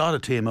that I've got a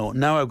TMO,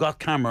 now I've got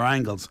camera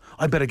angles,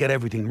 I better get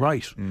everything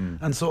right.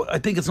 And so I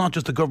think it's not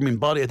just the governing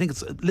body. I think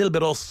it's a little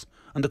bit us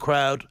and the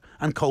crowd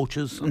and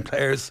coaches and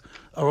players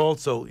are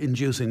also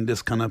inducing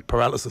this kind of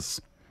paralysis.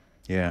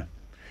 Yeah.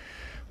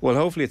 Well,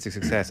 hopefully it's a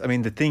success. I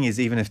mean, the thing is,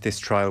 even if this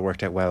trial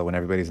worked out well when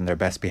everybody's in their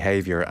best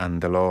behaviour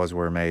and the laws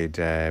were made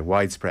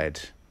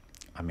widespread,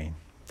 I mean,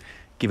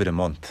 give it a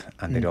month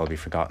and they'd all be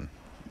forgotten.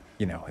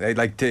 You know,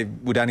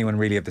 would anyone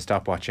really have the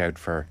stopwatch out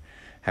for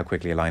how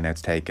quickly a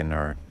line-out's taken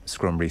or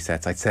scrum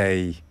resets? I'd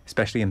say,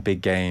 especially in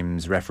big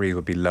games, referees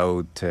would be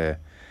loath to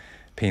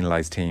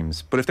penalise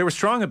teams. But if they were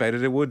strong about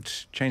it, it would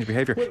change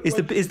behaviour. Is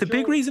the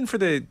big reason for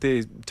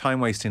the time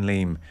wasting,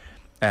 Liam,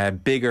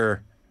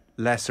 bigger,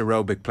 less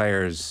aerobic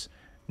players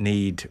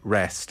need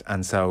rest,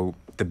 and so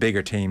the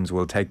bigger teams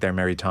will take their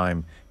merry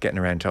time getting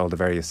around to all the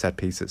various set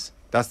pieces?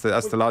 That's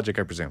the logic,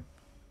 I presume.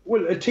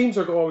 Well, teams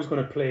are always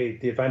going to play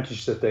the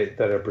advantage that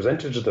are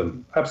presented to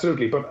them,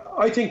 absolutely. But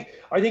I think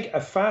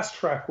a fast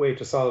track way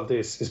to solve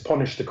this is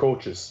punish the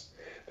coaches,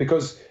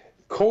 because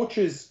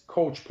coaches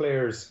coach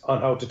players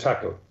on how to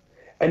tackle,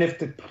 and if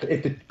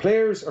the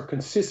players are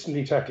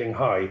consistently tackling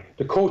high,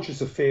 the coaches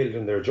have failed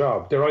in their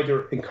job. They're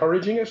either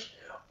encouraging it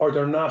or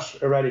they're not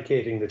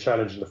eradicating the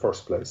challenge in the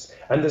first place.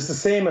 And there's the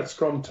same at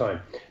scrum time.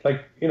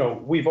 Like, you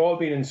know, we've all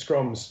been in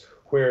scrums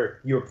where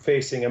you're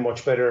facing a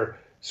much better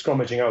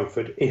scrummaging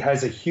outfit. It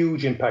has a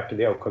huge impact on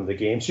the outcome of the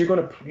game. So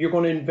you're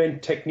going to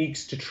invent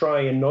techniques to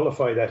try and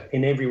nullify that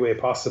in every way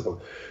possible.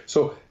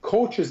 So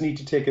coaches need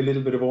to take a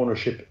little bit of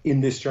ownership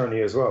in this journey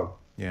as well.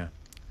 Yeah.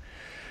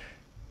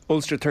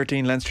 Ulster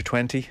 13, Leinster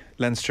 20.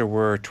 Leinster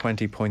were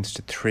 20 points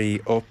to 3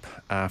 up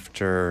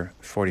after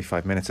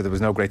 45 minutes. So there was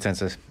no great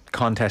sense of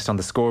contest on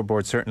the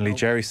scoreboard, certainly,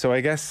 Gerry. So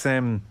I guess,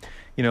 you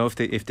know, if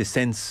the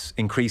sense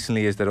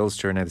increasingly is that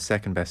Ulster are now the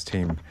second best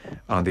team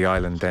on the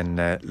island, then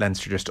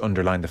Leinster just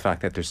underlined the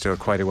fact that there's still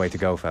quite a way to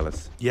go,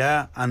 fellas.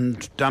 Yeah,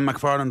 and Dan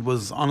McFarland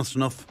was honest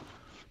enough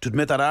to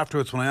admit that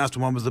afterwards when I asked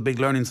him what was the big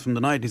learnings from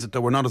the night. He said they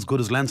were not as good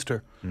as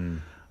Leinster.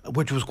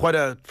 Which was quite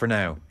a... For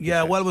now.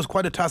 Yeah, well, it was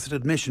quite a tacit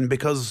admission,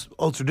 because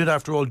Ulster did,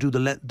 after all, do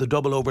the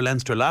double over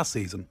Leinster last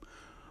season.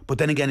 But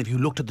then again, if you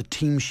looked at the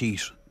team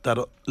sheet that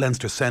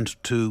Leinster sent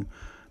to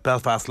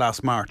Belfast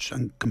last March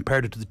and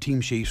compared it to the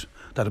team sheet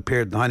that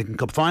appeared in the Heineken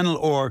Cup final,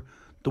 or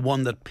the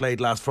one that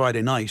played last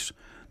Friday night,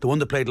 the one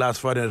that played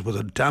last Friday night was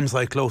a damn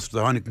sight closer to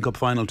the Heineken Cup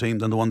final team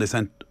than the one they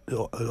sent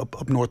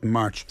up north in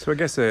March. So I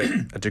guess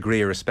a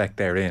degree of respect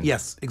therein.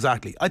 Yes,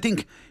 exactly. I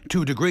think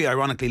to a degree,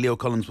 ironically, Leo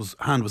Cullen's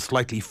hand was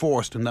slightly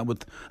forced, in that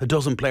with a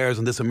dozen players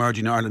on this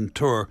emerging Ireland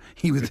tour,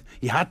 he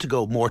had to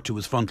go more to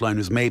his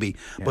frontliners maybe.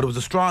 Yeah. But it was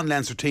a strong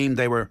Leinster team.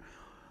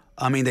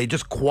 They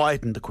just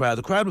quietened the crowd.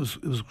 The crowd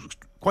was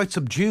quite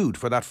subdued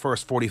for that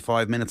first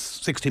 45 minutes,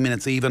 60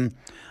 minutes even.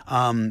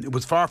 It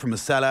was far from a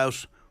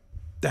sellout.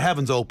 The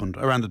heavens opened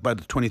around by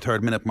the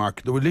 23rd minute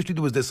mark. There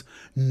was this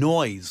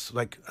noise,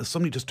 like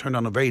somebody just turned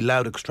on a very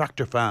loud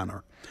extractor fan,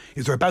 or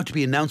is there about to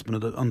be an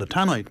announcement on the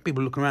tannoy?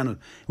 People looking around, and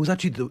it was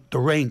actually the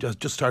rain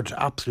just started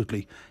to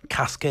absolutely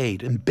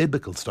cascade in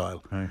biblical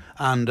style. Right.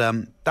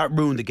 And that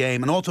ruined the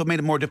game, and also made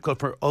it more difficult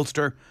for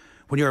Ulster.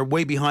 When you're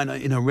way behind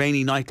in a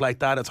rainy night like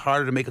that, it's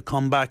harder to make a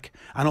comeback.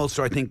 And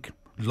Ulster, I think,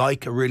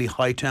 like a really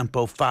high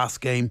tempo,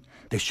 fast game.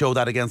 They show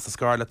that against the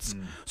Scarlets.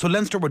 So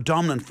Leinster were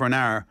dominant for an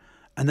hour,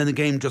 and then the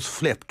game just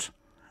flipped.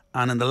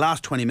 And in the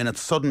last 20 minutes,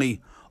 suddenly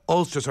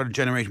Ulster started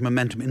generating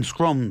momentum in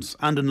scrums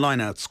and in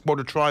lineouts, scored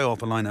a try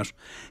off a lineout,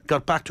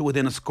 got back to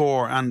within a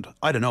score, and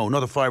I don't know,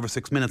 another 5 or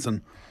 6 minutes,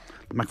 and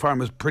McFarlane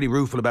was pretty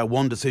rueful about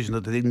one decision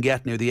that they didn't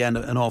get near the end,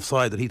 an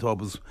offside that he thought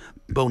was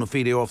bona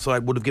fide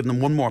offside, would have given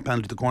them one more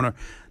penalty to the corner.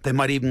 They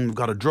might even have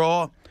got a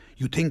draw.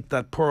 You think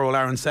that poor old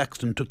Aaron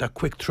Sexton took that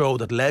quick throw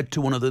that led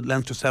to one of the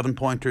Leinster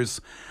 7-pointers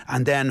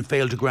and then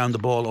failed to ground the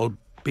ball,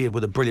 albeit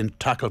with a brilliant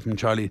tackle from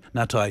Charlie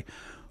Natai.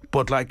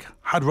 But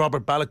had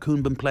Robert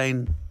Balakoon been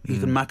playing,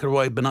 Ethan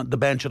McElroy been on the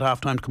bench at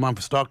half-time to come on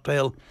for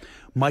Stockdale,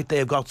 might they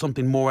have got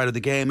something more out of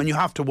the game? And you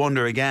have to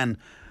wonder again,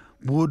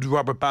 Would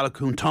Robert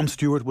Balakoon, Tom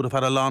Stewart would have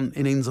had a long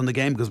innings on the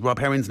game because Rob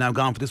Herring's now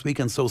gone for this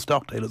weekend, so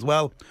Stockdale as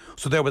well.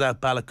 So they're without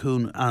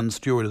Balakoon and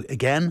Stewart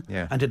again,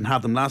 and didn't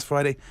have them last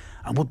Friday.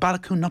 And would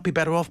Balakoon not be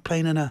better off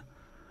playing in a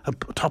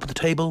top of the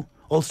table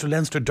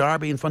Ulster-Leinster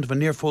derby in front of a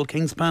near full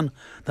Kingspan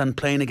than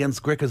playing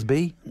against Grickers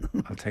B?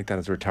 I'll take that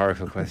as a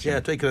rhetorical question.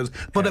 Yeah, take it as.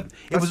 But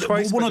it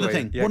was one other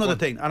thing. One other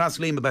thing. I'll ask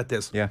Liam about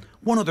this. Yeah.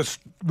 One other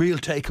real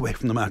takeaway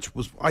from the match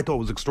was, I thought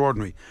was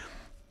extraordinary.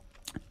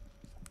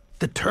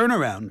 The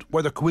turnaround,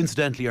 whether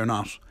coincidentally or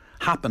not,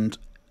 happened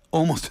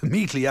almost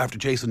immediately after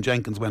Jason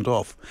Jenkins went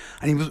off,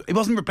 and he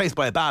wasn't replaced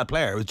by a bad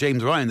player. It was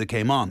James Ryan that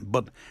came on,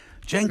 but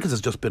Jenkins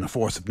has just been a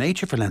force of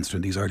nature for Leinster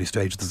in these early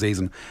stages of the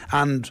season,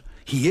 and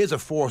he is a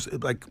force.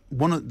 Like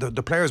one of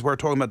the players we're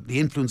talking about, the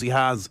influence he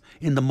has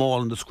in the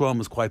maul and the scrum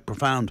is quite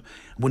profound.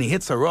 When he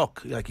hits a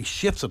ruck, like he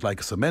shifts it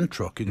like a cement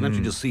truck. You can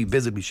actually just see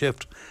visibly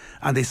shift,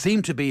 and they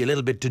seem to be a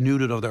little bit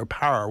denuded of their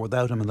power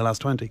without him in the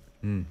last 20.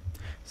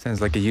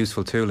 Sounds like a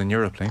useful tool in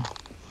Europe, Liam.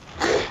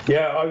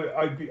 Yeah,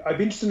 I'd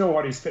be interested to know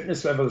what his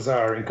fitness levels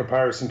are in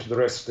comparison to the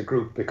rest of the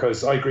group,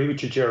 because I agree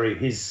with you, Gerry.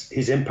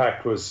 His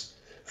impact was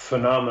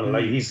phenomenal.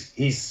 Like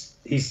he's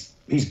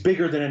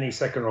bigger than any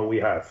second row we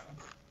have.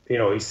 You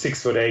know, he's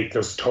 6'8".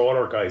 There's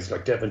taller guys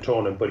like Devin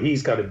Toland, but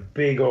he's got a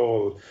big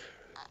old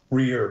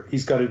rear.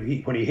 He's got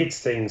when he hits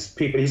things,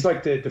 he's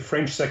like the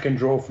French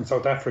second row from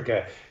South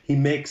Africa. He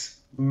makes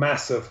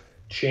massive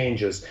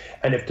changes,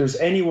 and if there's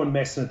anyone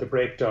messing at the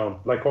breakdown,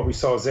 like what we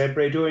saw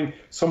Zebre doing,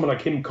 someone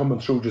like him coming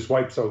through just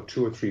wipes out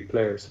 2 or 3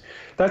 players.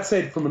 That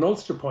said, from an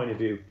Ulster point of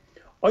view,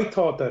 I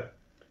thought that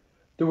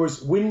there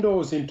was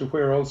windows into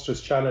where Ulster's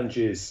challenge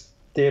is.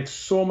 They have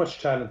so much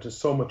talent and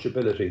so much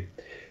ability.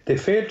 They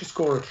failed to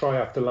score a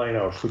try off the line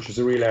out, which was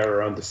a real error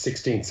around the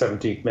 16th,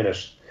 17th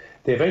minute.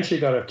 They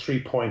eventually got a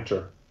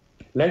 3-pointer.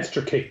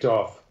 Leinster kicked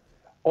off.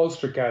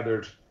 Ulster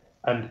gathered,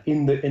 and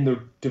in the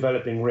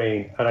developing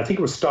rain, and I think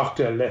it was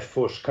Stockdale left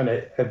foot, kind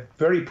of a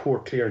very poor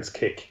clearance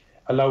kick,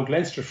 allowed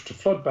Leinster to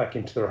flood back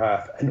into their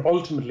half, and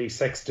ultimately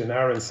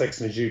Aaron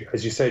Sexton,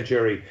 as you said,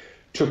 Gerry,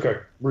 took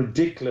a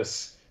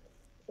ridiculous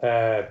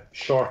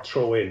short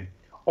throw in.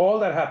 All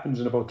that happens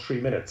in about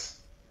 3 minutes.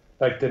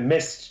 Like the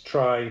missed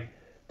try,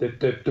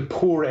 the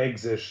poor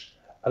exit,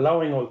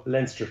 allowing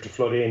Leinster to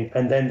flood in,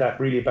 and then that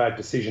really bad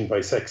decision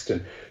by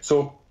Sexton.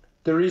 So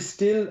there is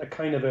still a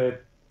kind of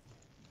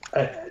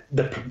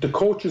the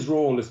coach's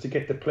role is to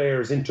get the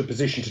players into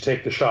position to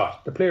take the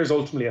shot. The players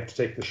ultimately have to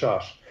take the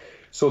shot.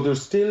 So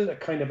there's still a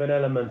kind of an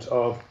element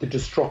of the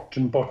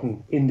destruction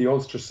button in the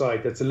Ulster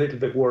side that's a little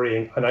bit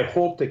worrying, and I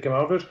hope they come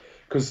out of it,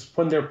 because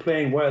when they're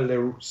playing well,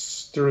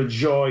 they're a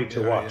joy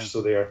to watch. Yeah.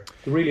 So they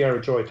really are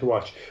a joy to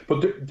watch.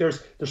 But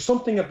there's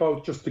something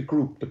about just the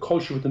group, the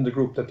culture within the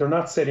group, that they're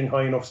not setting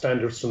high enough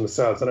standards for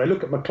themselves. And I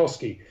look at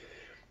McCluskey,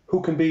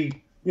 who can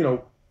be,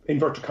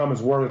 inverted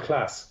commas, world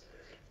class,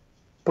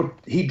 but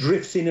he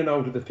drifts in and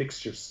out of the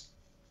fixtures.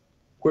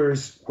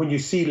 Whereas when you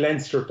see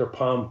Leinster at their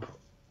pomp,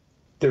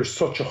 there's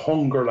such a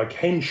hunger. Like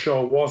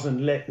Henshaw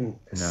wasn't letting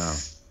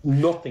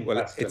nothing.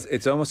 Well,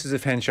 it's almost as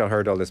if Henshaw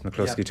heard all this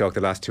McCluskey talk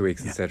the last 2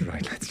 weeks and said,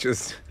 right, let's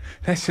just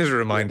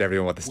remind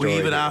everyone what the story is.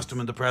 We even asked him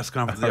in the press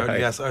conference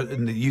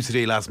in the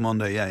UCD last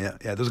Monday. Yeah.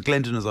 There's a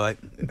glint in his eye.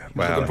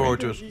 Looking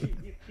forward to it.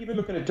 Even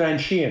looking at Dan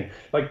Sheehan,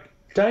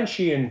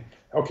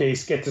 he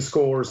gets the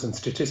scores and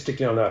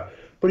statistically on that,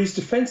 but his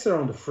defence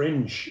around the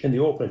fringe in the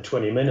opening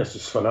 20 minutes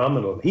was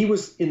phenomenal. He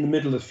was in the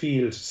middle of the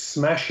field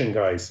smashing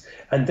guys,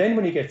 and then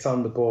when he gets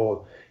on the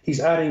ball,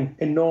 he's adding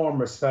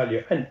enormous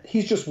value. And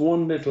he's just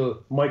one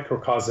little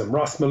microcosm.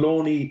 Ross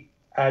Maloney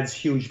adds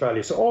huge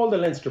value. So all the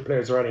Leinster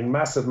players are adding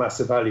massive,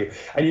 massive value.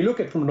 And you look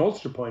at it from an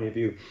Ulster point of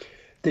view,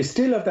 they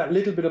still have that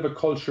little bit of a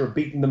culture of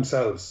beating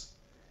themselves.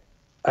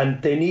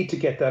 And they need to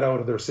get that out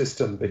of their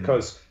system,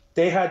 because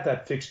they had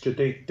that fixture.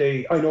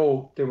 I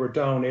know they were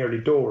down early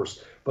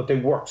doors, but they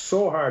worked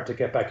so hard to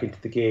get back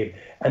into the game,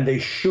 and they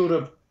should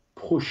have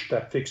pushed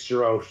that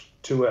fixture out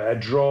to a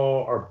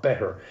draw or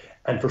better.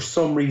 And for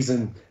some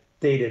reason,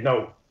 they did.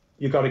 Now,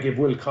 you got to give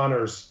Will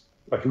Connors,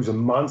 who's a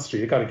monster,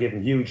 you got to give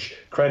him huge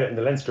credit in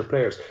the Leinster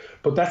players.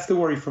 But that's the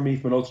worry for me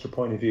from an Ulster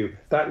point of view.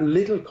 That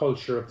little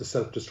culture of the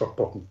self-destruct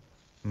button.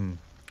 I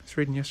was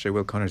reading yesterday,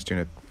 Will Connors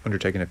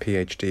undertaking a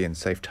PhD in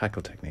safe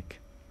tackle technique.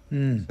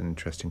 It's an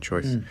interesting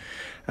choice. And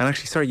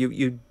actually, sorry,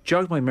 you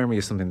jogged my memory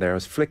of something there. I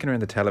was flicking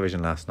around the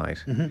television last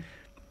night, and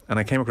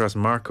I came across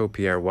Marco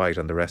Pierre White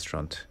on the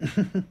restaurant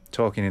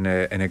talking in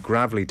a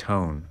gravelly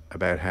tone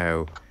about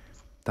how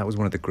that was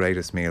one of the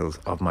greatest meals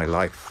of my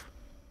life.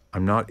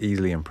 I'm not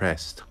easily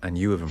impressed, and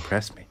you have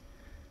impressed me.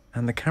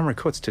 And the camera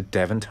cuts to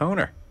Devin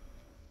Toner.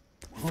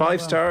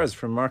 5 stars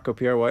from Marco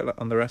Pierre White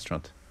on the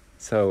restaurant.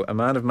 So, a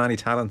man of many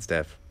talents,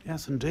 Dev.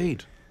 Yes,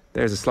 indeed.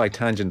 There's a slight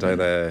tangent,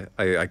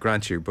 I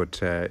grant you, but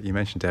you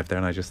mentioned Dev there,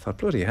 and I just thought,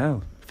 bloody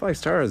hell, 5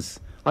 stars.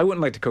 I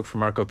wouldn't like to cook for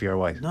Marco Pierre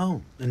White.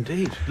 No,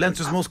 indeed.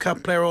 Leinster's most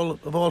capped player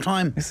of all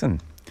time. Listen,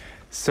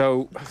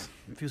 so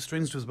a few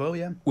strings to his bow,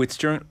 yeah. With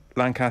Stuart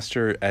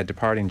Lancaster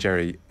departing,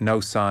 Gerry, no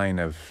sign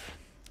of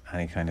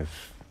any kind of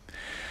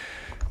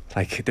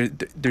like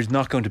there's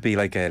not going to be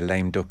like a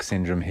lame duck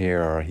syndrome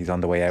here, or he's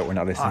on the way out, we're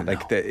not listening. No.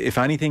 If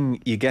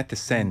anything, you get the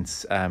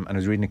sense, and I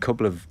was reading a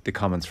couple of the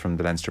comments from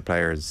the Leinster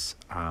players,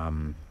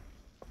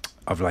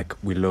 of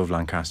like, we love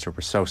Lancaster,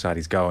 we're so sad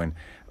he's going,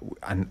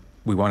 and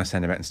we want to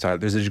send him out in style.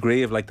 There's a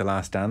degree of like The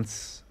Last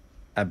Dance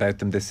about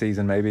them this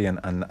season, maybe,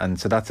 and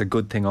so that's a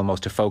good thing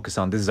almost to focus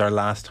on. This is our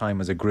last time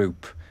as a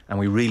group, and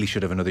we really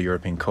should have another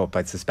European Cup,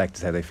 I'd suspect,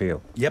 is how they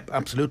feel. Yep,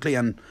 absolutely.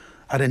 And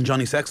add in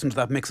Johnny Sexton to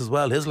that mix as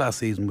well, his last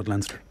season with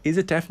Leinster. Is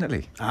it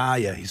definitely?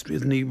 Yeah,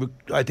 isn't he?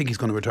 I think he's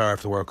going to retire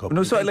after the World Cup.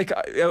 No, so like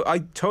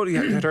I totally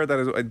had heard that,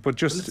 as well, but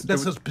just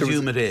let's just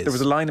presume it is. There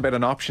was a line about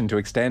an option to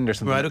extend or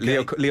something. Right,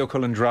 okay. Leo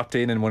Cullen dropped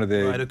in one of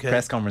the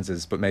press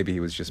conferences, but maybe he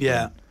was just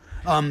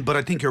but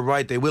I think you're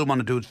right. They will want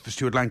to do it for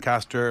Stuart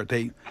Lancaster.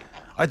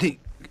 I think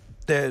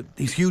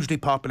he's hugely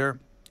popular.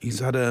 He's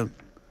had a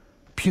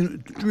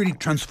really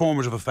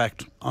transformative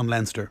effect on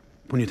Leinster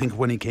when you think of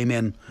when he came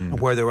in and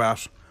where they're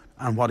at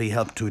and what he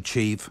helped to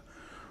achieve,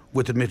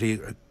 with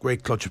admittedly a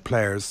great clutch of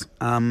players.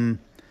 And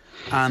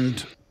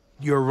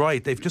you're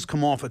right, they've just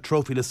come off a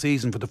trophyless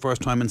season for the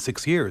first time in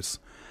 6 years,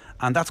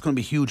 and that's going to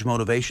be huge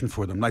motivation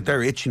for them. Like,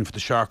 they're itching for the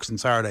Sharks on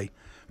Saturday,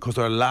 because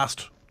their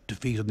last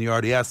defeat in the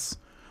RDS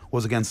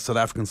was against the South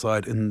African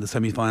side in the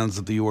semi-finals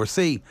of the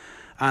URC.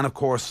 And of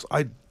course,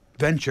 I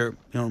venture,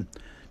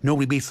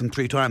 nobody beats them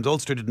 3 times.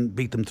 Ulster didn't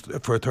beat them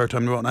for a third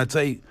time in a row, and I'd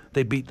say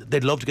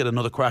they'd love to get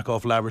another crack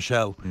off La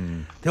Rochelle.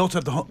 They also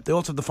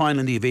have the final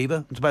in the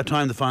Aviva. It's about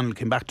time the final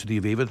came back to the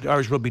Aviva.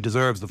 Irish rugby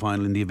deserves the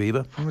final in the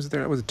Aviva. When was it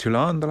there? Was it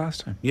Toulon the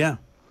last time? Yeah.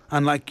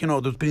 And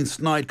there's been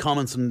snide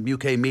comments in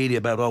UK media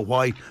about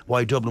why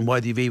Dublin, why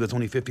the Aviva, it's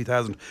only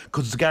 50,000,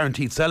 because it's a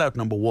guaranteed sellout,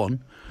 number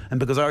one, and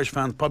because Irish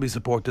fans probably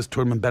support this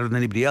tournament better than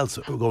anybody else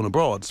who are going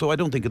abroad. So I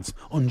don't think it's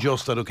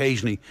unjust that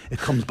occasionally it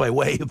comes by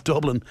way of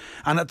Dublin,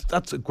 and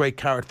that's a great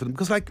carrot for them,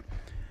 because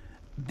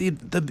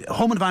the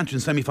home advantage in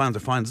semi-finals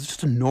or finals is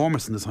just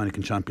enormous in this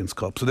Heineken Champions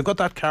Cup. So they've got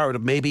that carrot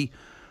of maybe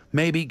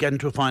getting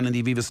to a final in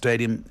the Aviva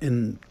Stadium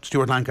in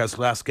Stuart Lancaster's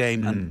last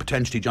game and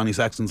potentially Johnny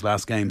Sexton's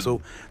last game.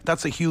 So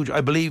that's a huge,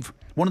 I believe,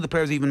 one of the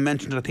players even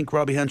mentioned it, I think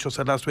Robbie Henshaw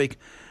said last week,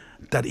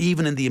 that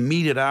even in the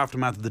immediate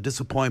aftermath of the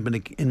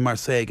disappointment in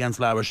Marseille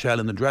against La Rochelle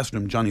in the dressing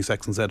room, Johnny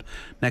Sexton said,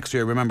 next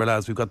year, remember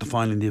lads, we've got the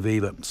final in the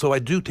Aviva. So I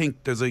do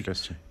think there's a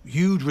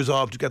huge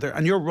resolve to get there.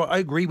 And I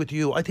agree with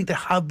you, I think they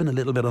have been a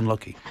little bit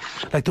unlucky.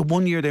 Like the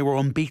one year they were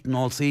unbeaten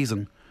all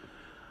season,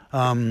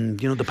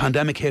 the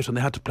pandemic hit and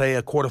they had to play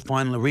a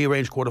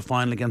rearranged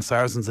quarter-final against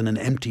Saracens in an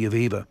empty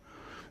Aviva.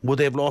 Would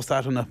they have lost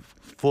that in a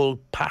full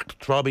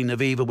packed throbbing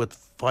Aviva with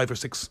 5 or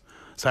 6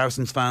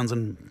 Saracens fans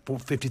and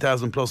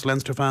 50,000 plus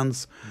Leinster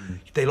fans?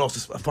 They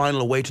lost a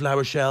final away to La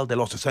Rochelle. They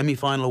lost a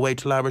semi-final away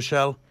to La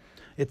Rochelle.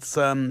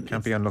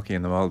 Can't be unlucky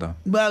in them all, though.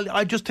 Well,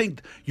 I just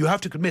think you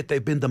have to admit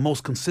they've been the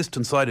most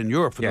consistent side in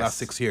Europe for the last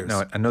 6 years.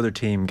 No, another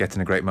team gets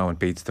in a great moment,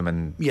 beats them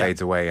and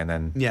fades away, and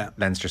then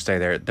Leinster stay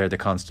there. They're the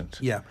constant.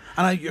 Yeah,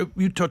 and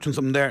you touched on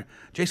something there.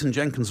 Jason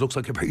Jenkins looks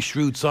like a very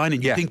shrewd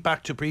signing. You think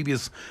back to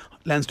previous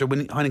Leinster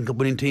Heineken Cup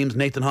winning teams,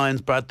 Nathan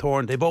Hines, Brad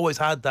Thorne. They've always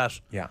had that.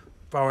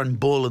 Foreign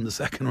bull in the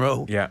second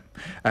row.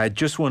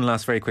 Just one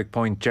last very quick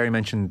point. Gerry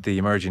mentioned the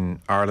emerging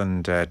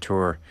Ireland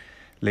tour,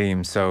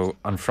 Liam. So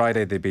on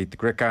Friday they beat the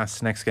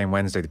Gritgas. Next game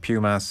Wednesday the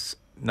Pumas.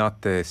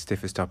 Not the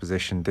stiffest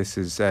opposition. This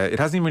is it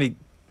hasn't even really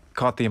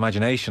caught the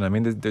imagination. I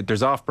mean,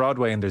 there's off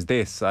Broadway and there's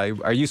this.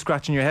 Are you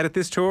scratching your head at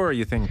this tour, or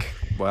you think,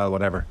 well,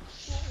 whatever?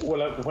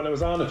 Well, when I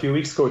was on a few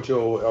weeks ago,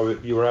 Joe,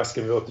 you were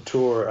asking me about the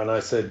tour, and I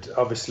said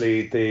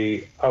obviously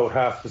the out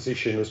half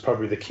position was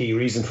probably the key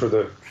reason for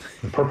the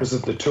purpose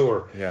of the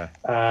tour.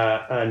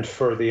 And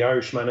for the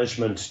Irish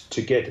management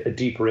to get a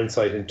deeper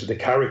insight into the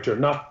character,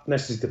 not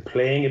necessarily the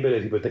playing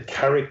ability, but the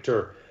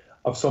character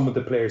of some of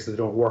the players that they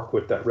don't work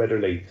with that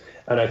readily.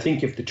 And I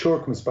think if the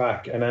tour comes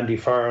back and Andy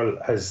Farrell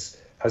has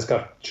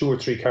got 2 or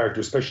 3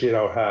 characters, especially at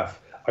out half,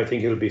 I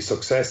think it'll be a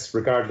success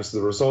regardless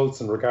of the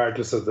results and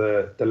regardless of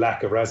the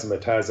lack of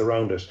razzmatazz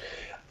around it.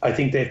 I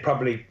think they've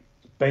probably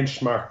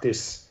benchmarked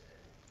this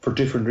for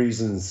different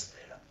reasons.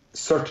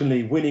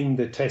 Certainly winning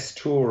the Test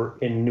Tour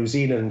in New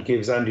Zealand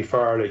gives Andy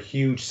Farrell a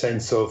huge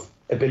sense of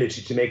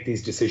ability to make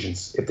these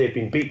decisions. If they'd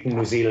been beaten in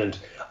New Zealand,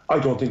 I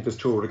don't think this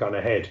tour would have gone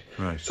ahead.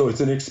 So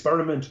it's an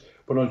experiment,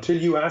 but until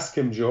you ask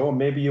him, Joe,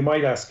 maybe you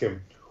might ask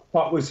him,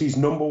 what was his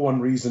number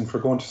one reason for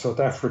going to South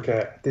Africa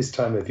at this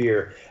time of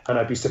year? And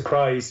I'd be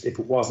surprised if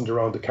it wasn't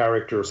around the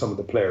character of some of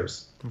the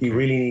players. He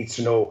really needs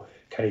to know,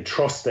 can he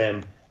trust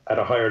them at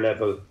a higher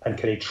level, and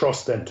can he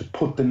trust them to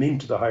put them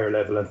into the higher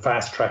level and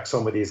fast track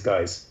some of these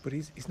guys? But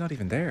he's not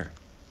even there.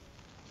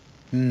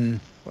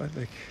 Well,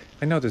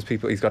 I know there's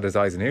people, he's got his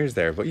eyes and ears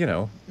there, but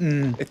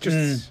it's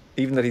just,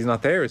 even that he's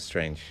not there is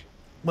strange.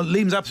 Well,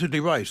 Liam's absolutely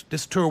right.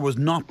 This tour was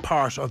not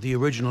part of the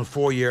original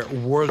 4-year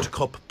World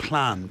Cup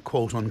plan,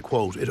 quote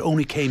unquote. It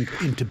only came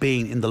into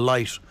being in the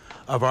light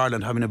of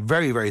Ireland having a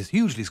very, very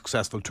hugely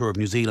successful tour of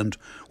New Zealand,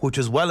 which,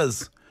 as well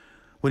as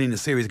winning a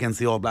series against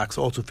the All Blacks,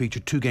 also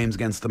featured 2 games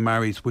against the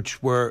Maoris,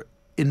 which were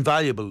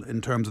invaluable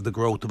in terms of the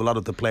growth of a lot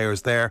of the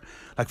players there.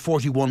 Like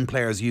 41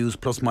 players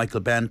used, plus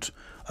Michael Bent.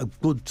 A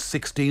good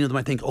 16 of them,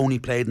 I think, only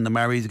played in the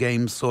Mary's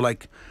games. So,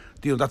 like,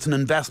 that's an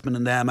investment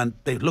in them, and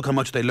look how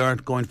much they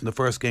learned going from the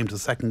first game to the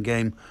second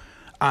game.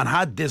 And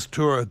had this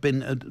tour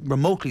been a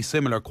remotely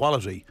similar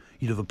quality,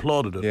 you'd have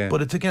applauded it. Yeah.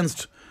 But it's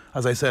against,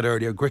 as I said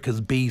earlier,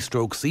 Gricka's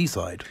B/C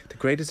side. The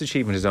greatest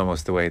achievement is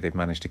almost the way they've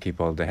managed to keep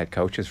all the head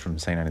coaches from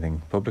saying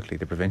anything publicly,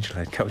 the provincial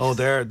head coaches. Oh,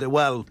 they're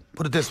well,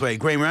 put it this way,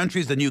 Graham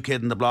Roundtree's the new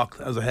kid in the block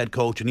as a head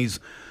coach, and he's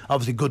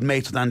obviously good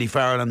mates with Andy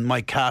Farrell and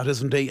Mike Catt,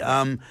 isn't he?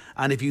 And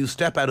if you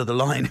step out of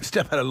line,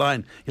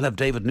 you'll have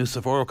David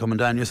Nuciforo coming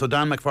down here. So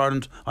Dan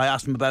McFarland, I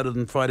asked him about it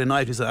on Friday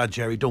night. He said,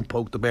 Gerry, don't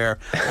poke the bear.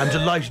 I'm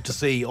delighted to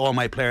see all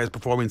my players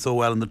performing so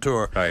well in the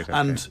tour. Right, okay.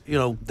 And,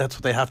 that's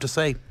what they have to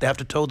say. They have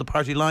to toe the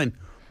party line.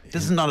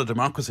 This is not a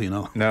democracy,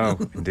 No,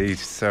 indeed.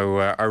 So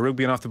our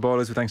Rugby and Off the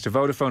Ball is with thanks to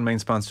Vodafone, main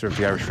sponsor of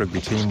the Irish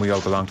Rugby team. We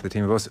all belong to the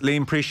team of us.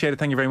 Liam, appreciate it.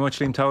 Thank you very much,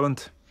 Liam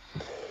Toland.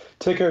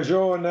 Take care,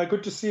 Joe, and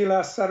good to see you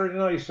last Saturday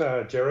night,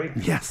 Gerry.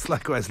 Yes,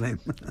 likewise, Liam.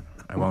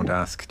 I won't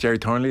ask. Gerry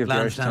Thornley of the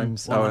Irish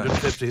Times.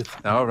 150th.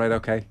 Oh, right,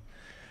 okay.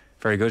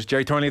 Very good.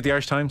 Gerry Thornley of the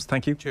Irish Times,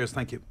 thank you. Cheers,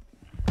 thank you.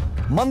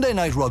 Monday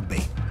Night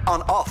Rugby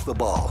on Off the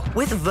Ball.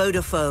 With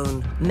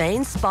Vodafone,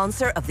 main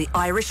sponsor of the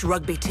Irish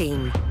Rugby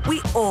team.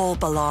 We all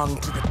belong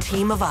to the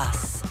team of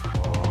us.